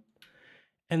medium.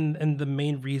 And the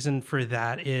main reason for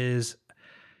that is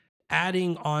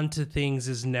adding on to things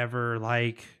is never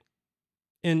like,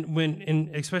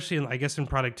 especially in, I guess, in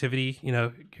productivity,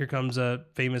 here comes a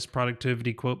famous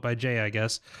productivity quote by Jay, I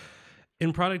guess.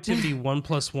 In productivity, 1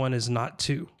 + 1 is not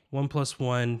 2. 1 +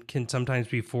 1 can sometimes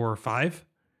be 4 or 5.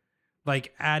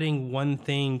 Like adding one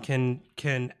thing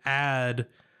can add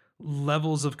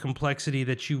levels of complexity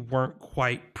that you weren't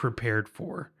quite prepared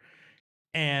for.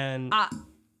 And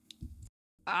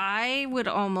I would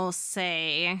almost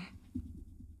say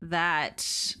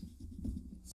that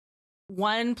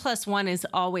 1 + 1 is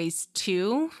always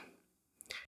 2.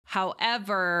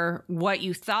 However, what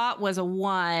you thought was a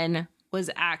 1 was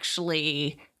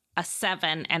actually a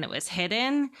 7, and it was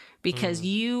hidden because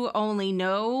you only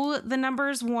know the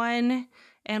numbers 1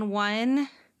 and 1.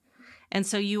 And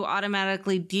so you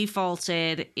automatically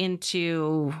defaulted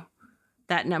into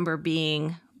that number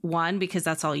being 1 because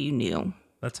that's all you knew.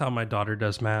 That's how my daughter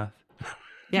does math.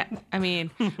 Yeah, I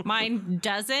mean, mine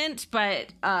doesn't, but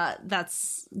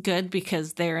that's good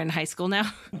because they're in high school now.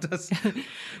 Looks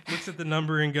at the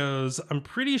number and goes, I'm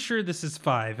pretty sure this is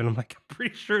 5. And I'm like, I'm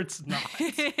pretty sure it's not.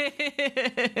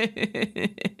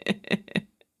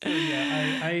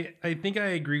 Yeah, I think I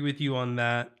agree with you on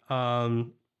that.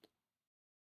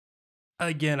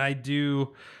 Again, I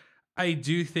do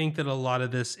think that a lot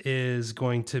of this is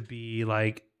going to be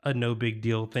like a no big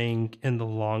deal thing in the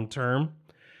long term.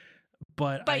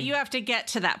 But you have to get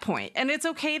to that point. And it's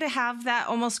okay to have that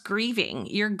almost grieving.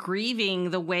 You're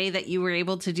grieving the way that you were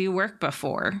able to do work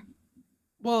before.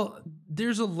 Well,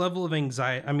 there's a level of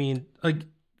anxiety. I mean, like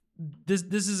this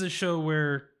is a show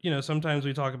where, sometimes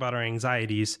we talk about our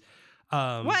anxieties.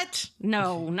 What?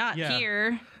 No, not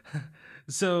here.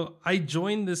 So I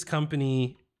joined this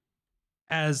company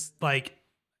as like,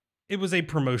 it was a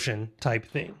promotion type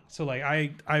thing. So like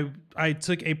I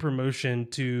took a promotion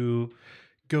to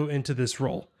go into this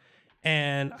role,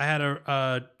 and I had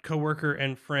a coworker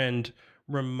and friend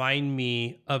remind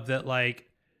me of that. Like,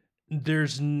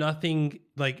 there's nothing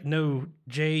like, no,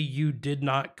 Jay, you did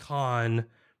not con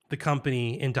the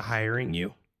company into hiring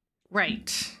you.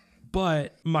 Right.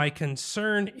 But my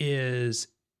concern is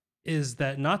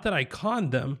that not that I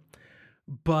conned them,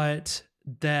 but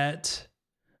that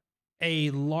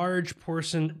a large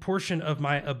portion of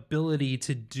my ability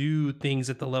to do things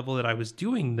at the level that I was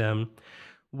doing them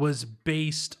was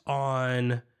based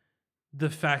on the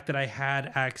fact that I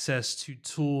had access to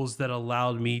tools that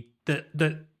allowed me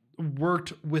that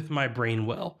worked with my brain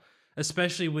well,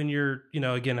 especially when you're,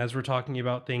 again, as we're talking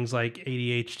about things like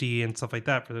ADHD and stuff like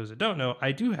that. For those that don't know,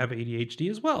 I do have ADHD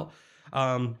as well.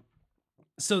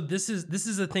 So this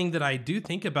is a thing that I do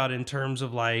think about in terms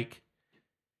of like,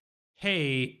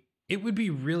 hey, it would be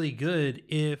really good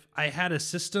if I had a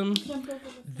system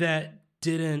that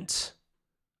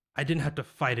I didn't have to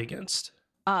fight against.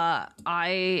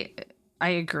 I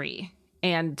agree.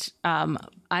 And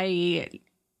I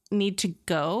need to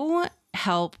go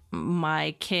help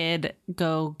my kid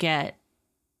go get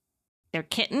their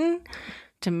kitten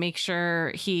to make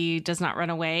sure he does not run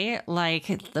away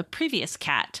like the previous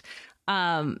cat.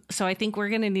 So I think we're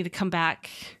going to need to come back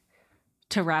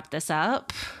to wrap this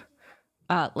up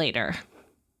later.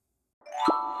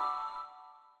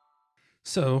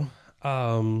 So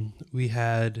we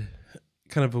had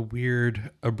kind of a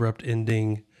weird, abrupt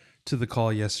ending to the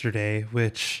call yesterday,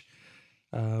 which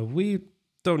we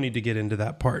don't need to get into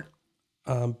that part.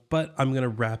 But I'm going to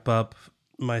wrap up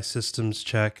my systems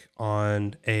check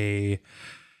on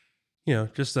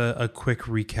just a quick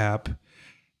recap.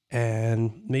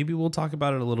 And maybe we'll talk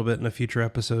about it a little bit in a future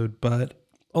episode. But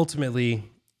ultimately,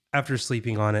 after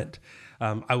sleeping on it,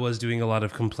 I was doing a lot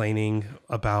of complaining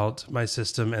about my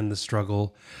system and the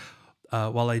struggle.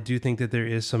 While I do think that there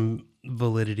is some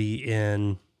validity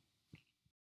in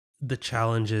the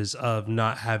challenges of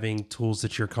not having tools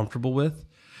that you're comfortable with,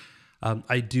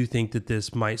 I do think that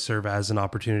this might serve as an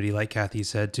opportunity, like Kathy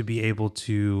said, to be able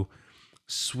to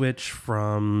switch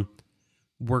from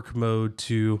work mode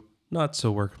to not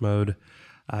so work mode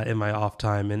in my off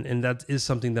time. And that is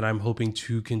something that I'm hoping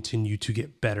to continue to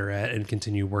get better at and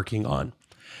continue working on.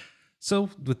 So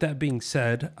with that being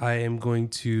said, I am going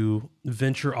to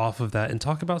venture off of that and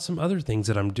talk about some other things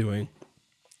that I'm doing.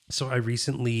 So I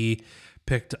recently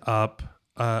picked up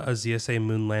a ZSA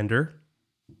Moonlander.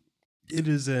 It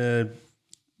is a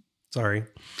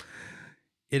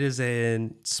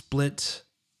split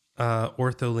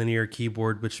ortholinear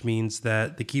keyboard, which means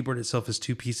that the keyboard itself is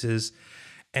 2 pieces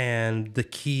and the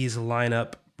keys line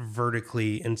up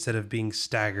vertically instead of being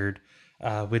staggered,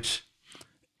 which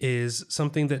is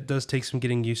something that does take some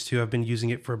getting used to. I've been using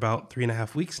it for about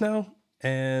 3.5 weeks now,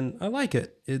 and I like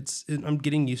it. I'm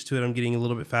getting used to it. I'm getting a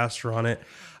little bit faster on it.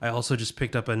 I also just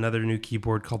picked up another new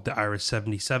keyboard called the Iris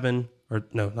 77, or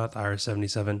no, not the Iris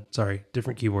 77. Sorry,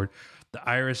 different keyboard. The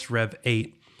Iris Rev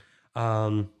 8.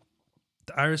 The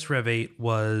Iris Rev 8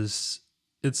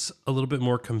 it's a little bit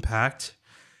more compact.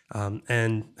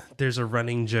 And there's a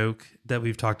running joke that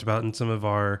we've talked about in some of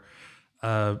our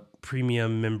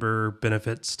premium member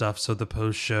benefit stuff. So the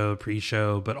post-show,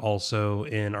 pre-show, but also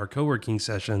in our co-working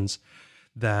sessions,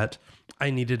 that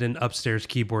I needed an upstairs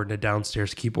keyboard and a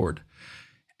downstairs keyboard.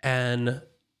 And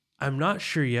I'm not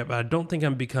sure yet, but I don't think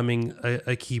I'm becoming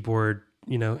a keyboard,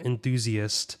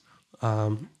 enthusiast.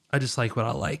 I just like what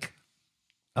I like.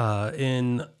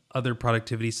 In other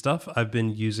productivity stuff, I've been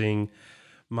using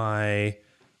my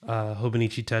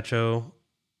Hobonichi Techo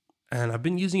and I've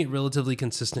been using it relatively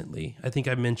consistently. I think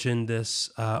I mentioned this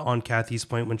on Kathy's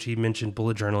point when she mentioned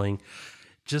bullet journaling,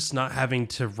 just not having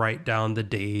to write down the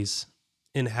days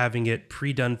and having it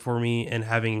pre-done for me and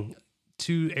having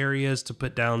 2 areas to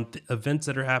put down events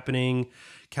that are happening,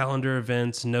 calendar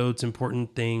events, notes,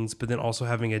 important things, but then also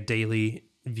having a daily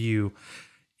view.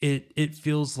 It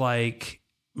feels like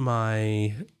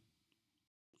my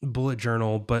bullet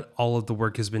journal, but all of the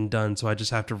work has been done. So I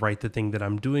just have to write the thing that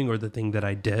I'm doing or the thing that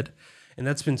I did. And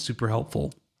that's been super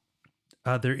helpful.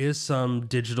 There is some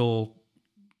digital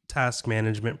task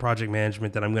management, project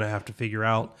management that I'm going to have to figure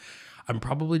out. I'm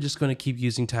probably just going to keep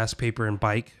using TaskPaper and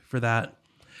Bike for that.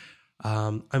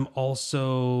 I'm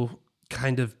also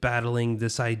kind of battling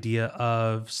this idea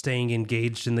of staying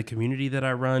engaged in the community that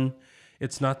I run.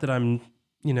 It's not that I'm,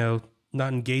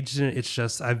 not engaged in it. It's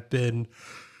just I've been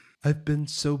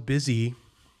so busy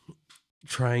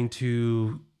trying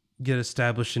to get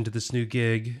established into this new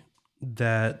gig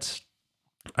that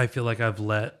I feel like I've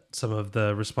let some of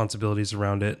the responsibilities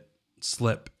around it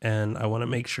slip, and I want to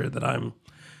make sure that I'm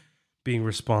being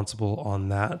responsible on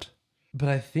that. But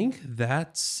I think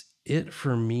that's it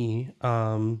for me.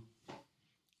 A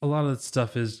lot of the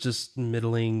stuff is just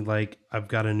middling. Like, I've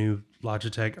got a new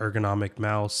Logitech ergonomic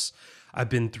mouse. I've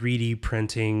been 3D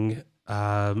printing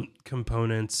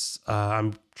components.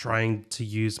 I'm trying to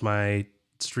use my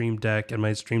Stream Deck and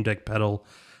my Stream Deck pedal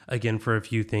again for a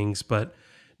few things, but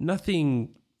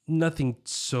nothing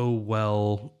so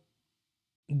well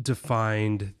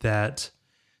defined that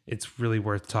it's really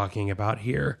worth talking about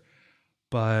here.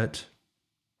 But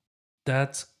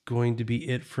that's going to be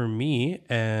it for me,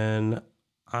 and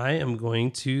I am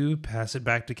going to pass it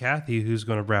back to Kathy, who's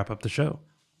going to wrap up the show.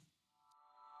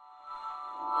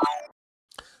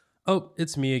 Oh,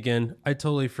 it's me again. I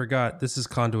totally forgot. This is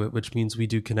Conduit, which means we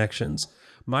do connections.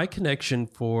 My connection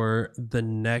for the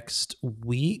next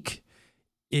week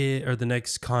or the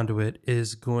next Conduit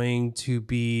is going to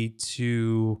be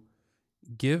to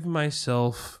give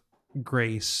myself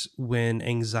grace when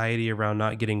anxiety around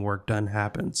not getting work done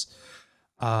happens.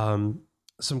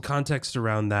 Some context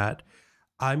around that.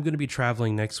 I'm going to be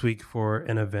traveling next week for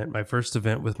an event, my first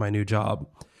event with my new job.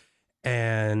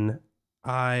 And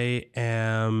I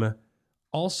am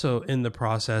also in the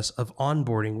process of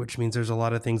onboarding, which means there's a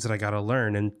lot of things that I got to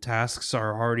learn, and tasks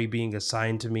are already being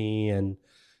assigned to me. And,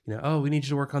 we need you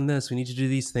to work on this. We need you to do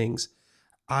these things.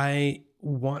 I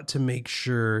want to make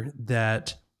sure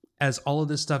that as all of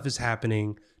this stuff is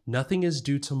happening, nothing is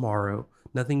due tomorrow.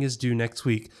 Nothing is due next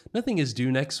week. Nothing is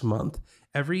due next month.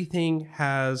 Everything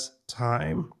has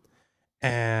time.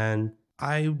 And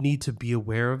I need to be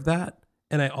aware of that.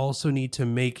 And I also need to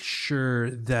make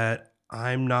sure that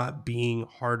I'm not being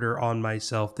harder on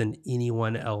myself than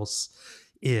anyone else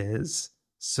is.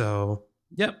 So,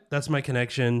 yep, that's my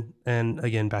connection. And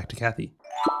again, back to Kathy.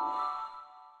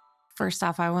 First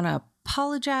off, I want to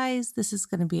apologize. This is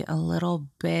going to be a little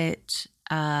bit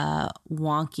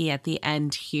wonky at the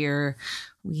end here.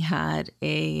 We had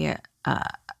a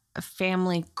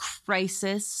family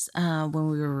crisis when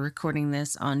we were recording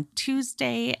this on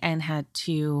Tuesday and had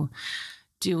to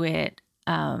do it.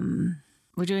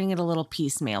 We're doing it a little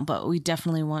piecemeal, but we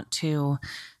definitely want to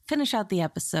finish out the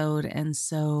episode. And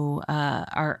so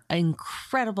our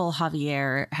incredible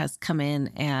Javier has come in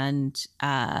and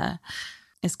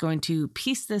is going to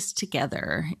piece this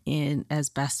together in as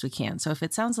best we can. So if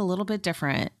it sounds a little bit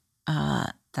different,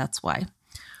 that's why.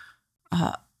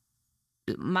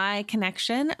 My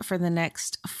connection for the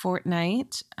next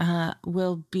fortnight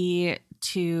will be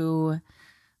to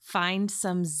find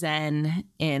some zen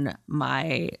in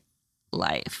my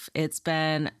life. It's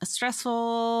been a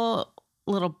stressful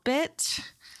little bit,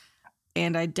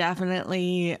 and I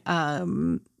definitely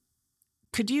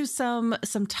could use some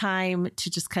time to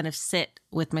just kind of sit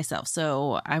with myself.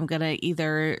 So I'm going to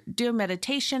either do a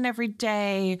meditation every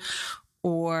day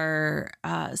or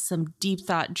some deep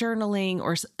thought journaling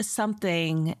or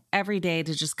something every day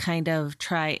to just kind of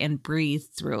try and breathe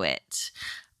through it.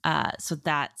 So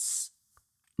that's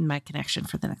my connection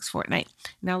for the next fortnight.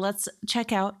 Now let's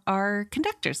check out our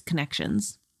conductor's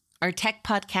connections. Our tech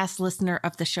podcast listener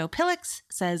of the show, Pillix,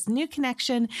 says, new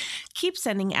connection, keep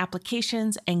sending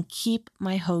applications and keep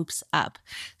my hopes up.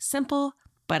 Simple,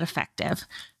 but effective.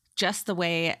 Just the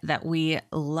way that we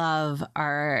love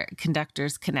our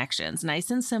conductor's connections. Nice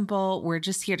and simple. We're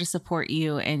just here to support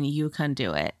you and you can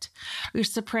do it. Your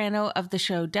soprano of the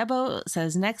show, Debo,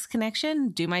 says, next connection,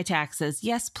 do my taxes.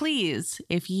 Yes, please.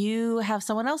 If you have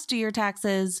someone else do your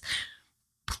taxes,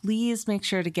 please make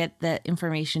sure to get the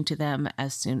information to them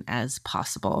as soon as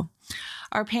possible.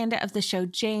 Our panda of the show,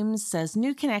 James, says,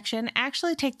 new connection.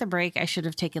 Actually take the break I should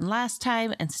have taken last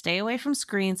time and stay away from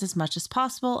screens as much as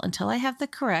possible until I have the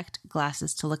correct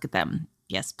glasses to look at them.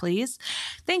 Yes, please.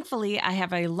 Thankfully, I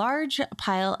have a large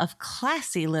pile of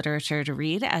classy literature to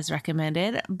read as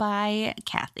recommended by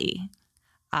Kathy.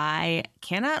 I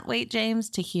cannot wait, James,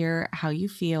 to hear how you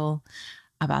feel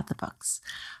about the books.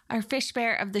 Our fish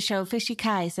bear of the show, Fishy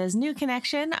Kai, says, new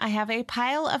connection. I have a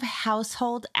pile of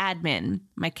household admin.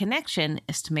 My connection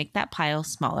is to make that pile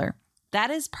smaller.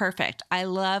 That is perfect. I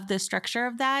love the structure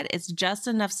of that. It's just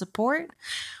enough support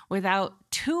without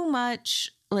too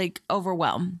much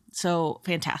overwhelm. So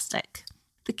fantastic.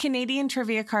 The Canadian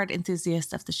trivia card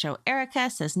enthusiast of the show, Erica,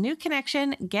 says, new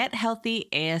connection, get healthy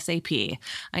ASAP.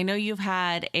 I know you've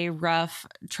had a rough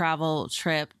travel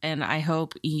trip, and I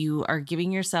hope you are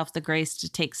giving yourself the grace to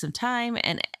take some time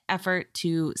and effort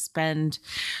to spend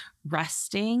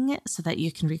resting so that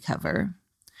you can recover.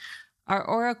 Our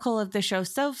oracle of the show,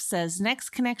 Soph, says, next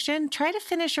connection, try to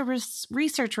finish a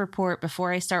research report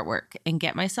before I start work and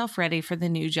get myself ready for the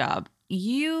new job.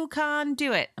 You can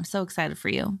do it. I'm so excited for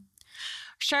you.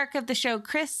 Shark of the show,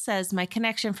 Chris, says, my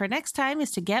connection for next time is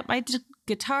to get my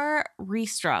guitar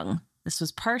restrung. This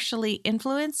was partially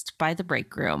influenced by the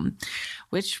break room,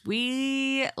 which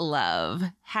we love.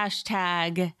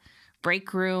 Hashtag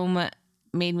break room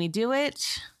made me do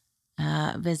it.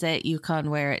 Visit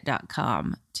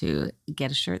youcanwearit.com to get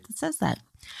a shirt that says that.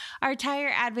 Our tire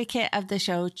advocate of the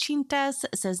show, Chintas,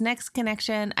 says, next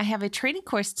connection, I have a training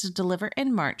course to deliver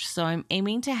in March, so I'm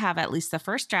aiming to have at least the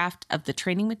first draft of the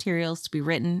training materials to be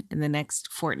written in the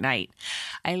next fortnight.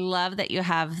 I love that you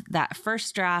have that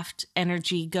first draft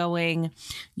energy going.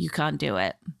 You can do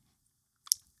it.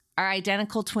 Our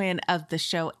identical twin of the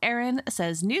show, Erin,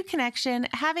 says, new connection,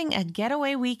 having a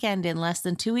getaway weekend in less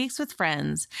than 2 weeks with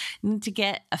friends. Need to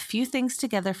get a few things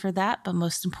together for that, but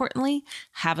most importantly,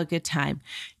 have a good time.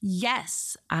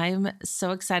 Yes, I'm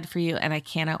so excited for you, and I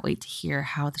cannot wait to hear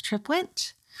how the trip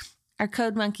went. Our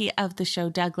code monkey of the show,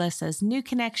 Douglas, says, new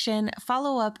connection,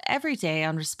 follow up every day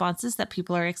on responses that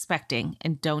people are expecting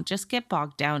and don't just get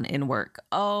bogged down in work.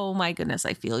 Oh my goodness,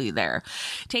 I feel you there.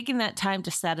 Taking that time to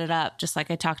set it up, just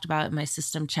like I talked about in my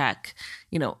system check,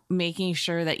 making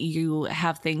sure that you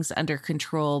have things under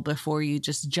control before you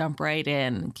just jump right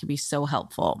in can be so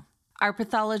helpful. Our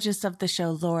pathologist of the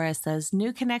show, Laura, says,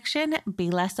 new connection, be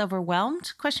less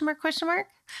overwhelmed, ?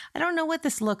 I don't know what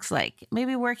this looks like.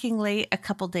 Maybe working late a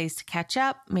couple days to catch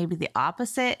up, maybe the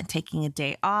opposite and taking a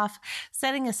day off,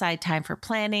 setting aside time for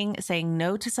planning, saying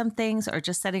no to some things, or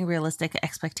just setting realistic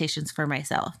expectations for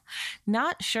myself.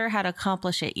 Not sure how to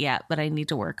accomplish it yet, but I need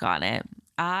to work on it.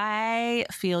 I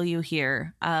feel you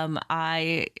here.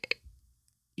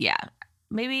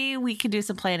 Maybe we could do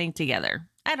some planning together.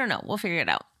 I don't know. We'll figure it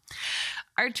out.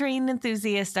 Our train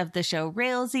enthusiast of the show,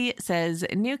 Railsy, says,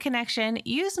 new connection,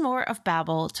 use more of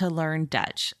Babbel to learn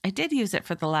Dutch. I did use it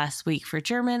for the last week for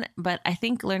German, but I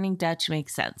think learning Dutch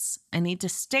makes sense. I need to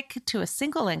stick to a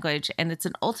single language, and it's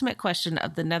an ultimate question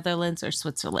of the Netherlands or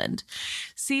Switzerland.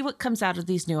 See what comes out of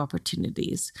these new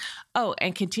opportunities. Oh,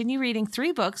 and continue reading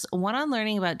 3 books, one on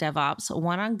learning about DevOps,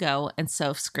 one on Go, and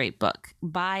Soph's great book.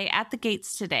 Buy at the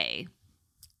gates today.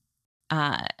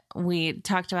 We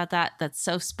talked about that. That's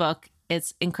Soph's book.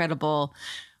 It's incredible.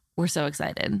 We're so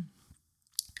excited.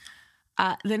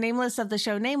 The nameless of the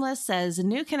show, Nameless, says,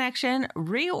 new connection,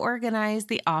 reorganize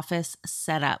the office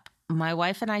setup. My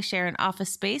wife and I share an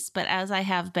office space, but as I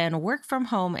have been work from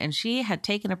home and she had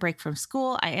taken a break from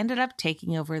school, I ended up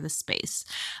taking over the space.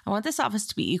 I want this office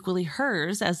to be equally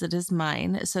hers as it is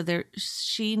mine, so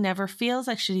she never feels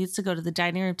like she needs to go to the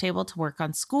dining room table to work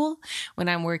on school when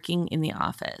I'm working in the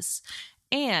office.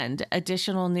 And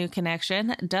additional new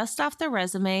connection, dust off the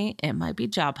resume. It might be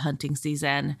job hunting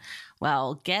season.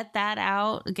 Well, get that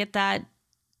out. Get that,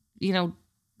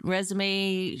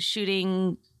 resume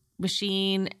shooting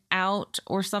machine out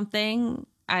or something.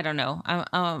 I don't know.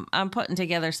 I'm putting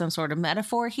together some sort of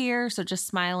metaphor here. So just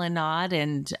smile and nod.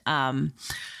 And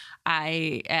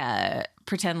I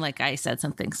pretend like I said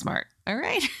something smart. All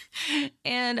right.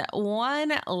 And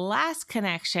one last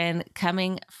connection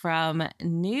coming from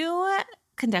new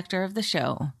conductor of the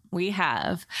show. We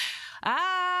have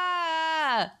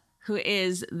who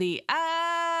is the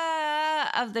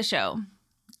of the show.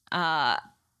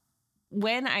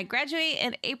 When I graduate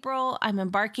in April, I'm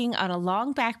embarking on a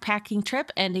long backpacking trip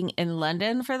ending in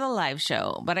London for the live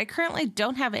show, but I currently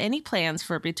don't have any plans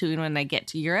for between when I get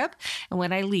to Europe and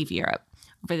when I leave Europe.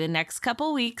 For the next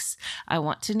couple weeks, I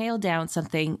want to nail down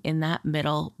something in that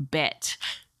middle bit.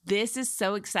 This is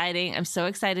so exciting. I'm so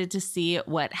excited to see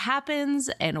what happens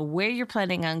and where you're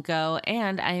planning on go.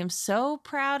 And I am so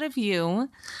proud of you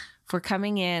for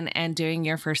coming in and doing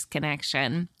your first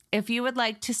connection. If you would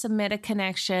like to submit a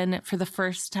connection for the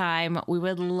first time, we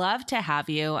would love to have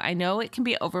you. I know it can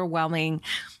be overwhelming,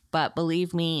 but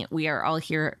believe me, we are all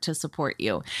here to support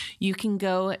you. You can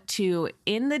go to,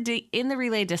 in the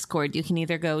Relay Discord, you can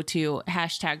either go to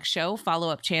 #show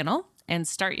follow-up channel and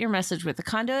start your message with the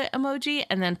conduit emoji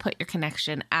and then put your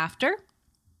connection after.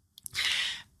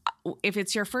 If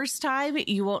it's your first time,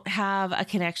 you won't have a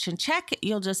connection check.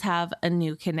 You'll just have a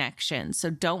new connection. So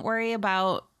don't worry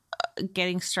about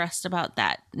getting stressed about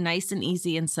that. Nice and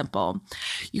easy and simple.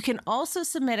 You can also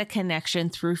submit a connection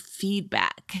through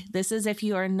feedback. This is if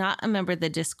you are not a member of the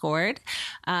Discord.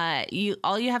 All you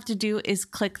have to do is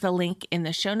click the link in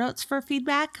the show notes for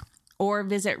feedback, or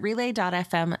visit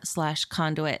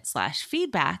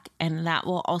relay.fm/conduit/feedback, and that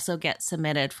will also get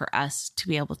submitted for us to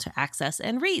be able to access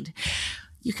and read.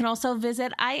 You can also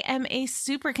visit I Am a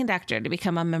Superconductor to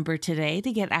become a member today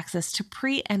to get access to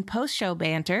pre- and post-show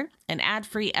banter, an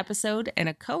ad-free episode, and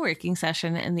a co-working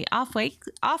session in the off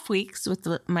weeks with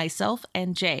myself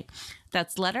and Jay.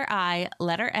 That's letter I,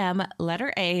 letter M,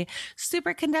 letter A,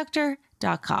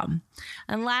 superconductor.com.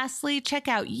 And lastly, check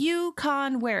out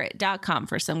youconwearit.com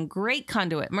for some great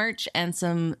conduit merch and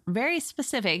some very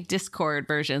specific Discord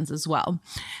versions as well.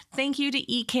 Thank you to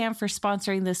Ecamm for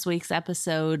sponsoring this week's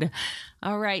episode.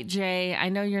 All right, Jay, I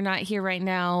know you're not here right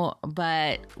now,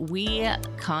 but we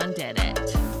con did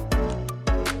it.